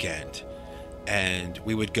weekend, and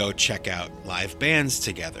we would go check out live bands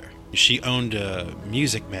together. She owned a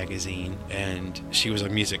music magazine, and she was a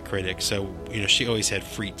music critic, so she always had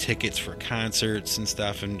free tickets for concerts and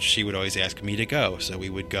stuff, and she would always ask me to go. So we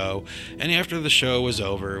would go, and after the show was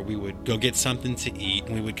over, we would go get something to eat,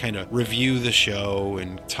 and we would kind of review the show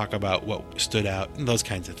and talk about what stood out and those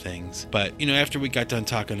kinds of things. But after we got done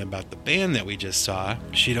talking about the band that we just saw,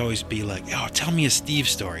 she'd always be like, "Oh, tell me a Steve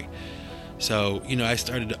story." So I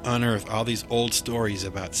started to unearth all these old stories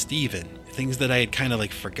about Steven, things that I had kind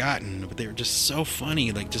of forgotten, but they were just so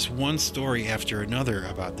funny, just one story after another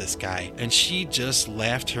about this guy. And she just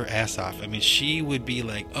laughed her ass off. I mean, she would be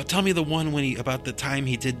like, "Oh, tell me the one about the time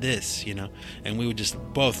he did this, and we would just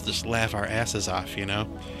both laugh our asses off,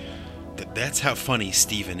 That's how funny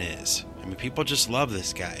Steven is. I mean, people just love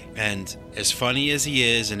this guy. And as funny as he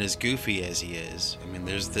is and as goofy as he is, I mean,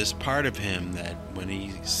 there's this part of him that when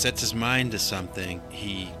he sets his mind to something,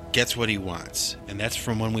 he gets what he wants. And that's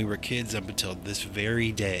from when we were kids up until this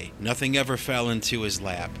very day. Nothing ever fell into his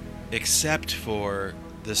lap, except for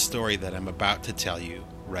the story that I'm about to tell you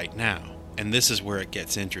right now. And this is where it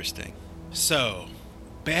gets interesting. So,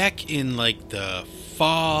 back in the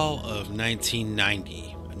fall of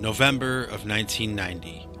 1990, November of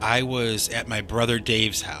 1990, I was at my brother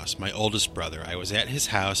Dave's house, my oldest brother. I was at his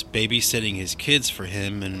house babysitting his kids for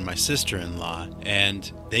him and my sister-in-law,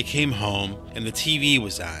 and they came home and the TV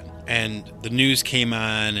was on, and the news came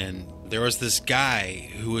on, and there was this guy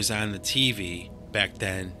who was on the TV back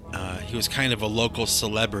then. He was kind of a local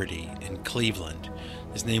celebrity in Cleveland.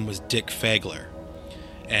 His name was Dick Fagler,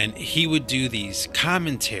 and he would do these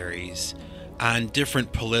commentaries on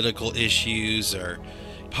different political issues or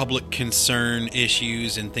public concern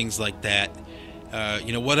issues and things like that.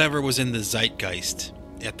 Whatever was in the zeitgeist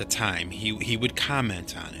at the time, he would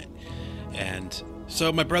comment on it. And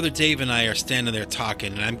so my brother Dave and I are standing there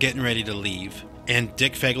talking, and I'm getting ready to leave, and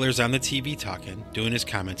Dick Fagler's on the TV talking, doing his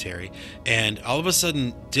commentary, and all of a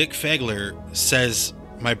sudden Dick Fagler says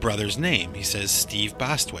my brother's name. He says Steve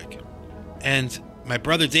Bostwick. And my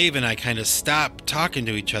brother Dave and I kind of stop talking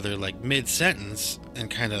to each other mid-sentence and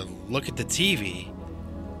kind of look at the TV.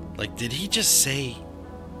 Did he just say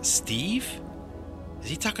Steve? Is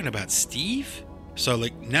he talking about Steve? So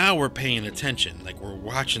now we're paying attention, we're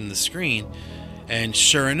watching the screen, and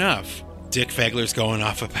sure enough, Dick Fagler's going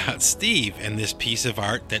off about Steve and this piece of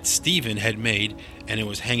art that Steven had made, and it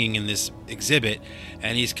was hanging in this exhibit,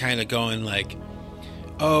 and he's kind of going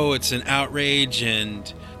oh, it's an outrage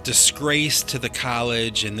and disgrace to the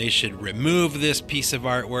college, and they should remove this piece of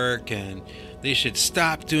artwork, and they should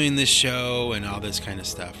stop doing this show, and all this kind of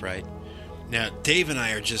stuff, right? Now, Dave and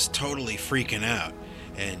I are just totally freaking out,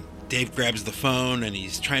 and Dave grabs the phone, and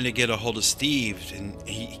he's trying to get a hold of Steve, and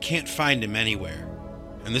he can't find him anywhere.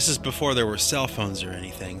 And this is before there were cell phones or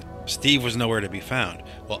anything. Steve was nowhere to be found.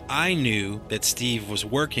 Well, I knew that Steve was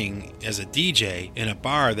working as a DJ in a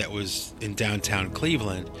bar that was in downtown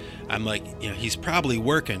Cleveland. I'm he's probably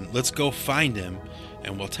working. Let's go find him,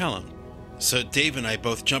 and we'll tell him. So Dave and I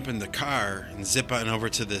both jump in the car and zip on over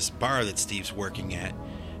to this bar that Steve's working at.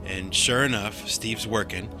 And sure enough, Steve's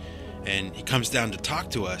working, and he comes down to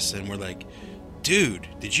talk to us, and we're like, "Dude,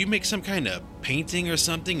 did you make some kind of painting or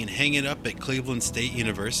something and hang it up at Cleveland State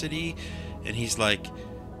University?" And he's like,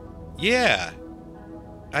 "Yeah,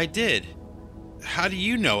 I did. How do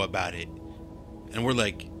you know about it?" And we're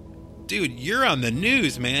like, "Dude, you're on the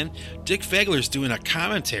news, man. Dick Fagler's doing a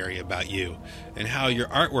commentary about you and how your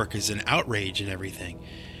artwork is an outrage and everything."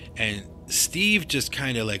 And Steve just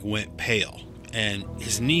kind of went pale, and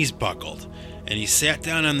his knees buckled, and he sat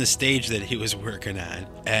down on the stage that he was working on,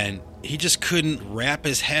 and he just couldn't wrap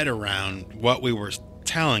his head around what we were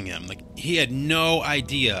telling him. Like, he had no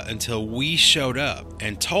idea until we showed up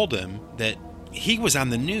and told him that he was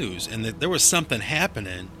on the news and that there was something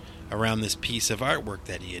happening around this piece of artwork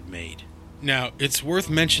that he had made. Now, it's worth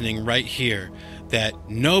mentioning right here that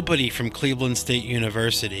nobody from Cleveland State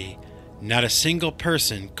University, not a single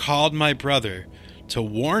person, called my brother to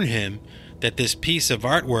warn him that this piece of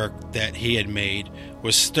artwork that he had made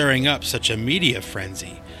was stirring up such a media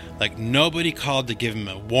frenzy. Like, nobody called to give him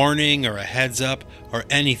a warning or a heads up or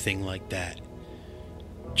anything like that.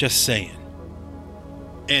 Just saying.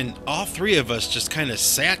 And all three of us just kind of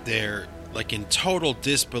sat there like in total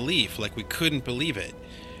disbelief, like we couldn't believe it.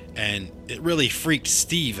 And it really freaked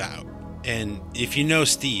Steve out. And if you know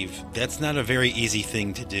Steve, that's not a very easy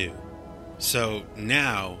thing to do. So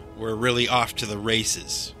now we're really off to the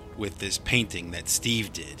races with this painting that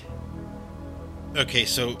Steve did. Okay,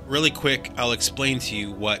 so really quick, I'll explain to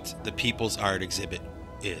you what the People's Art Exhibit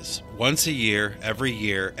is. Once a year, every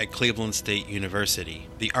year at Cleveland State University,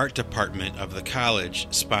 the art department of the college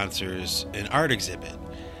sponsors an art exhibit,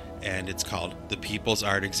 and it's called the People's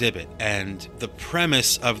Art Exhibit. And the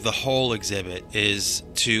premise of the whole exhibit is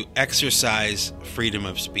to exercise freedom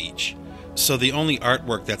of speech. So the only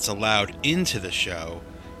artwork that's allowed into the show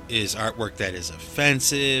is artwork that is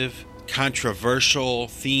offensive, controversial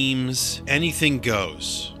themes, anything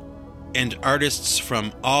goes. And artists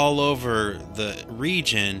from all over the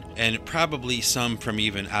region, and probably some from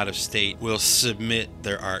even out of state, will submit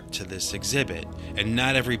their art to this exhibit, and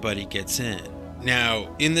not everybody gets in.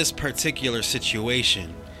 Now, in this particular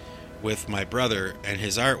situation with my brother and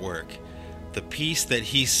his artwork, the piece that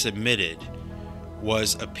he submitted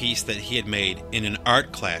was a piece that he had made in an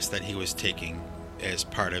art class that he was taking as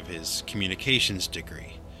part of his communications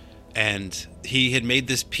degree. And he had made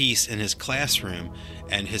this piece in his classroom,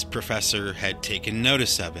 and his professor had taken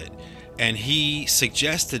notice of it. And he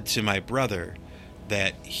suggested to my brother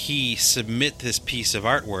that he submit this piece of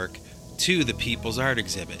artwork to the People's Art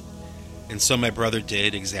Exhibit. And so my brother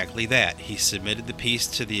did exactly that. He submitted the piece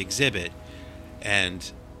to the exhibit, and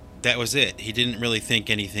that was it. He didn't really think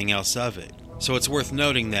anything else of it. So it's worth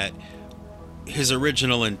noting that his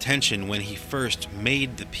original intention when he first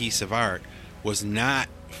made the piece of art was not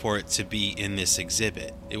for it to be in this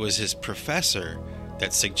exhibit. It was his professor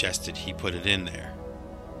that suggested he put it in there.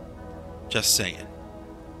 Just saying.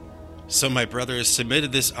 So my brother has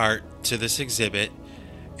submitted this art to this exhibit,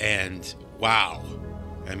 and wow.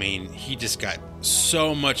 I mean, he just got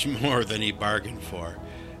so much more than he bargained for.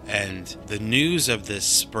 And the news of this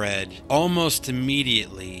spread almost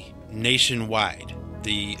immediately nationwide.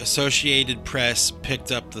 The Associated Press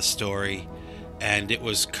picked up the story, and it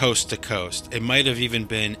was coast to coast. It might have even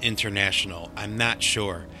been international. I'm not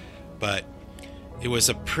sure. But it was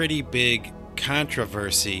a pretty big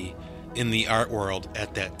controversy in the art world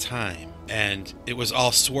at that time. And it was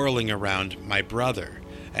all swirling around my brother.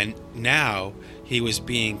 And now he was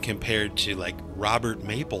being compared to, like, Robert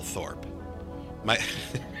Mapplethorpe.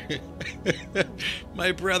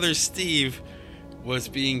 My brother Steve was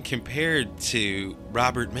being compared to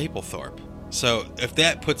Robert Mapplethorpe. So if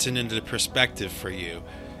that puts it into perspective for you,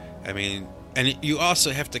 I mean, and you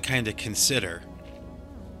also have to kind of consider,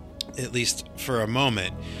 at least for a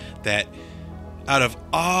moment, that out of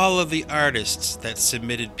all of the artists that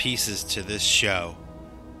submitted pieces to this show,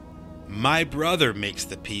 my brother makes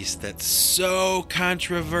the piece that's so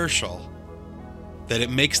controversial that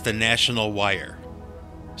it makes the national wire.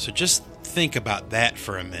 So just think about that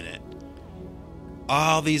for a minute.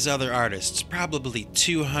 All these other artists, probably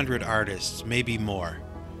 200 artists, maybe more,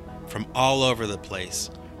 from all over the place,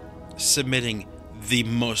 submitting the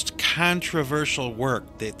most controversial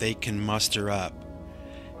work that they can muster up.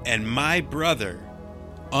 And my brother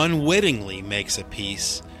unwittingly makes a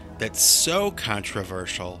piece that's so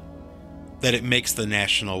controversial that it makes the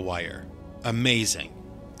national wire. Amazing.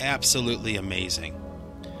 Absolutely amazing.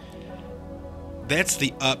 That's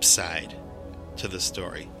the upside to the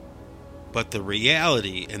story. But the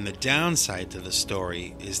reality and the downside to the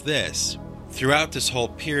story is this. Throughout this whole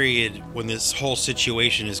period, when this whole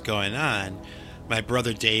situation is going on, my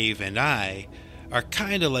brother Dave and I are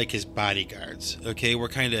kind of like his bodyguards, okay? We're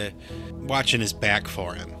kind of watching his back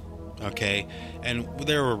for him, okay? And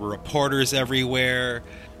there were reporters everywhere.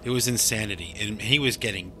 It was insanity. And he was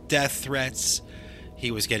getting death threats.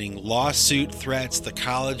 He was getting lawsuit threats. The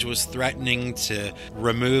college was threatening to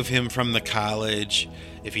remove him from the college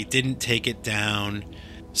if he didn't take it down.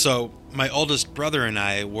 So my oldest brother and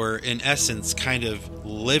I were, in essence, kind of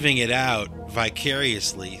living it out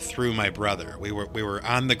vicariously through my brother. We were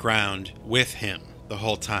on the ground with him the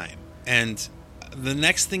whole time. And The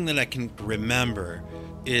next thing that I can remember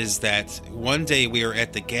is that one day we were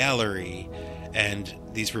at the gallery and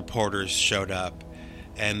these reporters showed up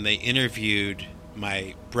and they interviewed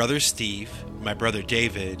my brother Steve, my brother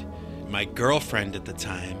David, my girlfriend at the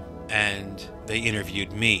time, and they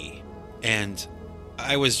interviewed me. And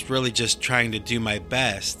I was really just trying to do my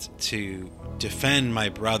best to defend my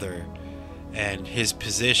brother and his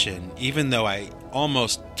position, even though I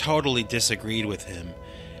almost totally disagreed with him.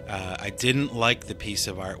 I didn't like the piece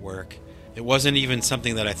of artwork. It wasn't even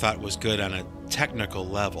something that I thought was good on a technical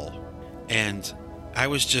level. And I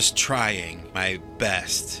was just trying my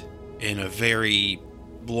best in a very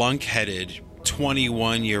blunk-headed,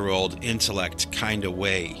 21-year-old intellect kind of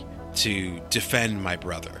way to defend my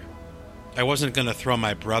brother. I wasn't going to throw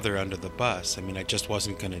my brother under the bus. I mean, I just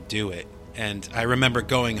wasn't going to do it. And I remember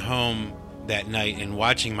going home that night and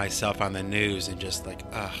watching myself on the news and just like,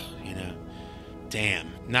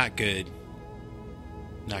 damn, not good.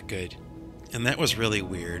 Not good. And that was really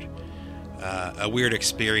weird. A weird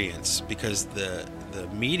experience because the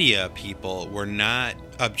media people were not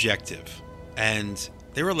objective. And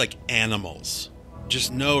they were like animals.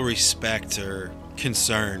 Just no respect or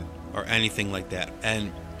concern or anything like that.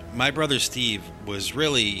 And my brother Steve was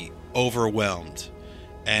really overwhelmed.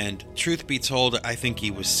 And truth be told, I think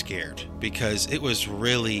he was scared because it was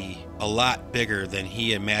really a lot bigger than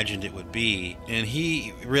he imagined it would be. And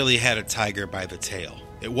he really had a tiger by the tail.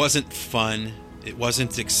 It wasn't fun. It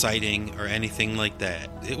wasn't exciting or anything like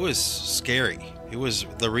that. It was scary. It was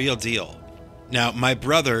the real deal. Now, my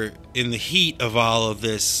brother, in the heat of all of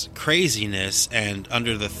this craziness and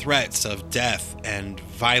under the threats of death and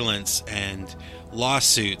violence and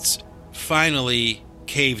lawsuits, finally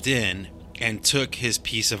caved in and took his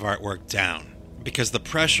piece of artwork down because the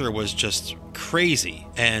pressure was just crazy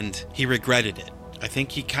and he regretted it. I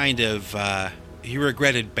think he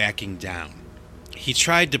regretted backing down. He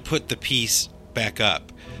tried to put the piece back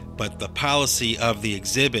up, but the policy of the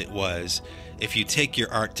exhibit was if you take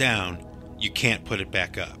your art down, you can't put it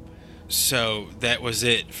back up. So that was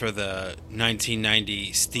it for the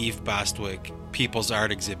 1990 Steve Bostwick People's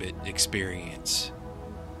Art Exhibit experience.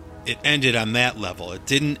 It ended on that level. It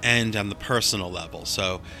didn't end on the personal level.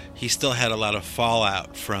 So he still had a lot of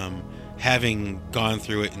fallout from having gone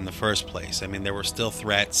through it in the first place. I mean, there were still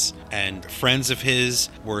threats, and friends of his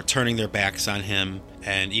were turning their backs on him,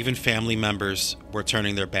 and even family members were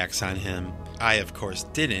turning their backs on him. I, of course,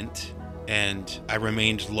 didn't, and I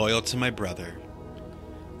remained loyal to my brother,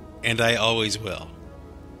 and I always will.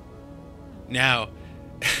 Now,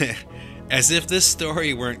 as if this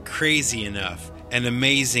story weren't crazy enough and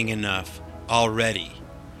amazing enough already,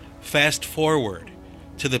 fast forward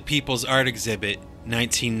to the People's Art Exhibit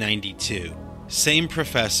 1992. Same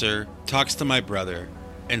professor talks to my brother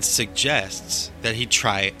and suggests that he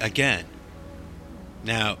try again.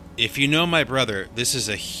 Now, if you know my brother, this is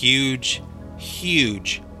a huge,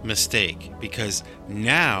 huge mistake because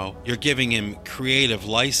now you're giving him creative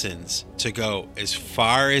license to go as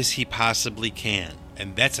far as he possibly can.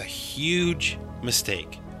 And that's a huge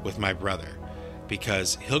mistake with my brother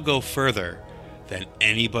because he'll go further than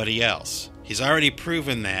anybody else. He's already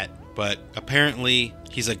proven that, but apparently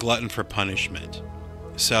he's a glutton for punishment.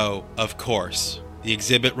 So, of course, the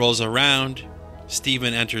exhibit rolls around,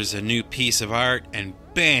 Stephen enters a new piece of art, and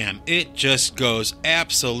bam, it just goes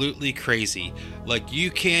absolutely crazy. Like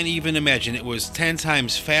you can't even imagine. It was 10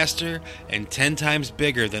 times faster and 10 times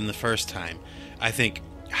bigger than the first time. I think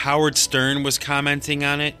Howard Stern was commenting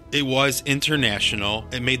on it. It was international.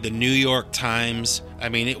 It made the New York Times. I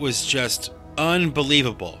mean, it was just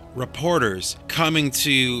unbelievable. Reporters coming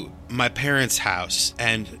to my parents' house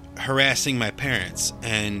and harassing my parents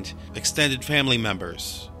and extended family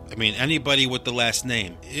members. I mean, anybody with the last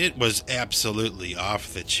name. It was absolutely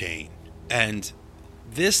off the chain. And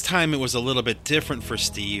this time it was a little bit different for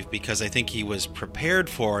Steve because I think he was prepared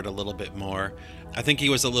for it a little bit more. I think he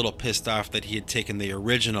was a little pissed off that he had taken the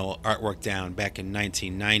original artwork down back in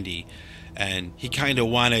 1990, and he kind of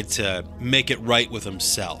wanted to make it right with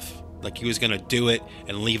himself. Like he was going to do it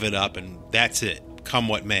and leave it up, and that's it, come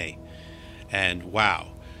what may. And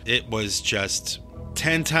wow, it was just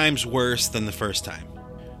 10 times worse than the first time.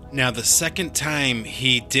 Now, the second time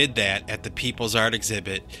he did that at the People's Art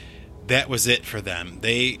Exhibit, that was it for them.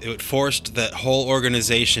 It forced the whole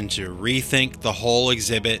organization to rethink the whole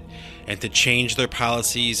exhibit and to change their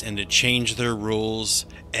policies and to change their rules.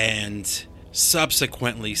 And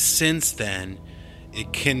subsequently, since then,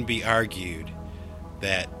 it can be argued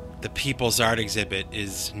that the People's Art Exhibit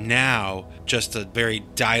is now just a very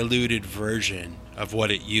diluted version of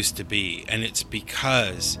what it used to be. And it's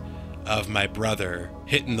because of my brother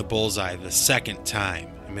hitting the bullseye the second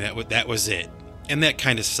time. I mean, that was it. And that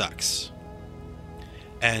kind of sucks.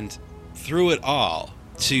 And through it all,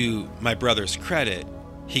 to my brother's credit,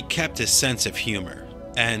 he kept his sense of humor.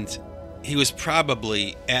 And he was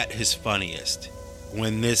probably at his funniest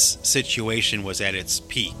when this situation was at its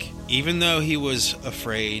peak. Even though he was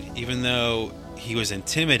afraid, even though he was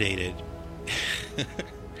intimidated,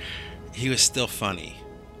 he was still funny.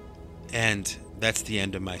 And that's the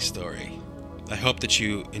end of my story. I hope that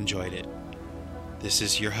you enjoyed it. This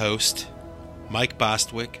is your host, Mike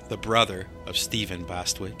Bostwick, the brother of Stephen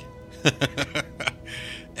Bostwick,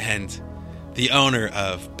 and the owner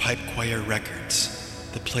of Pipe Choir Records,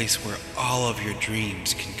 the place where all of your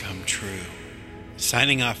dreams can come true.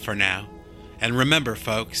 Signing off for now. And remember,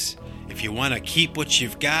 folks, if you want to keep what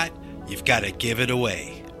you've got to give it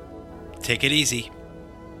away. Take it easy.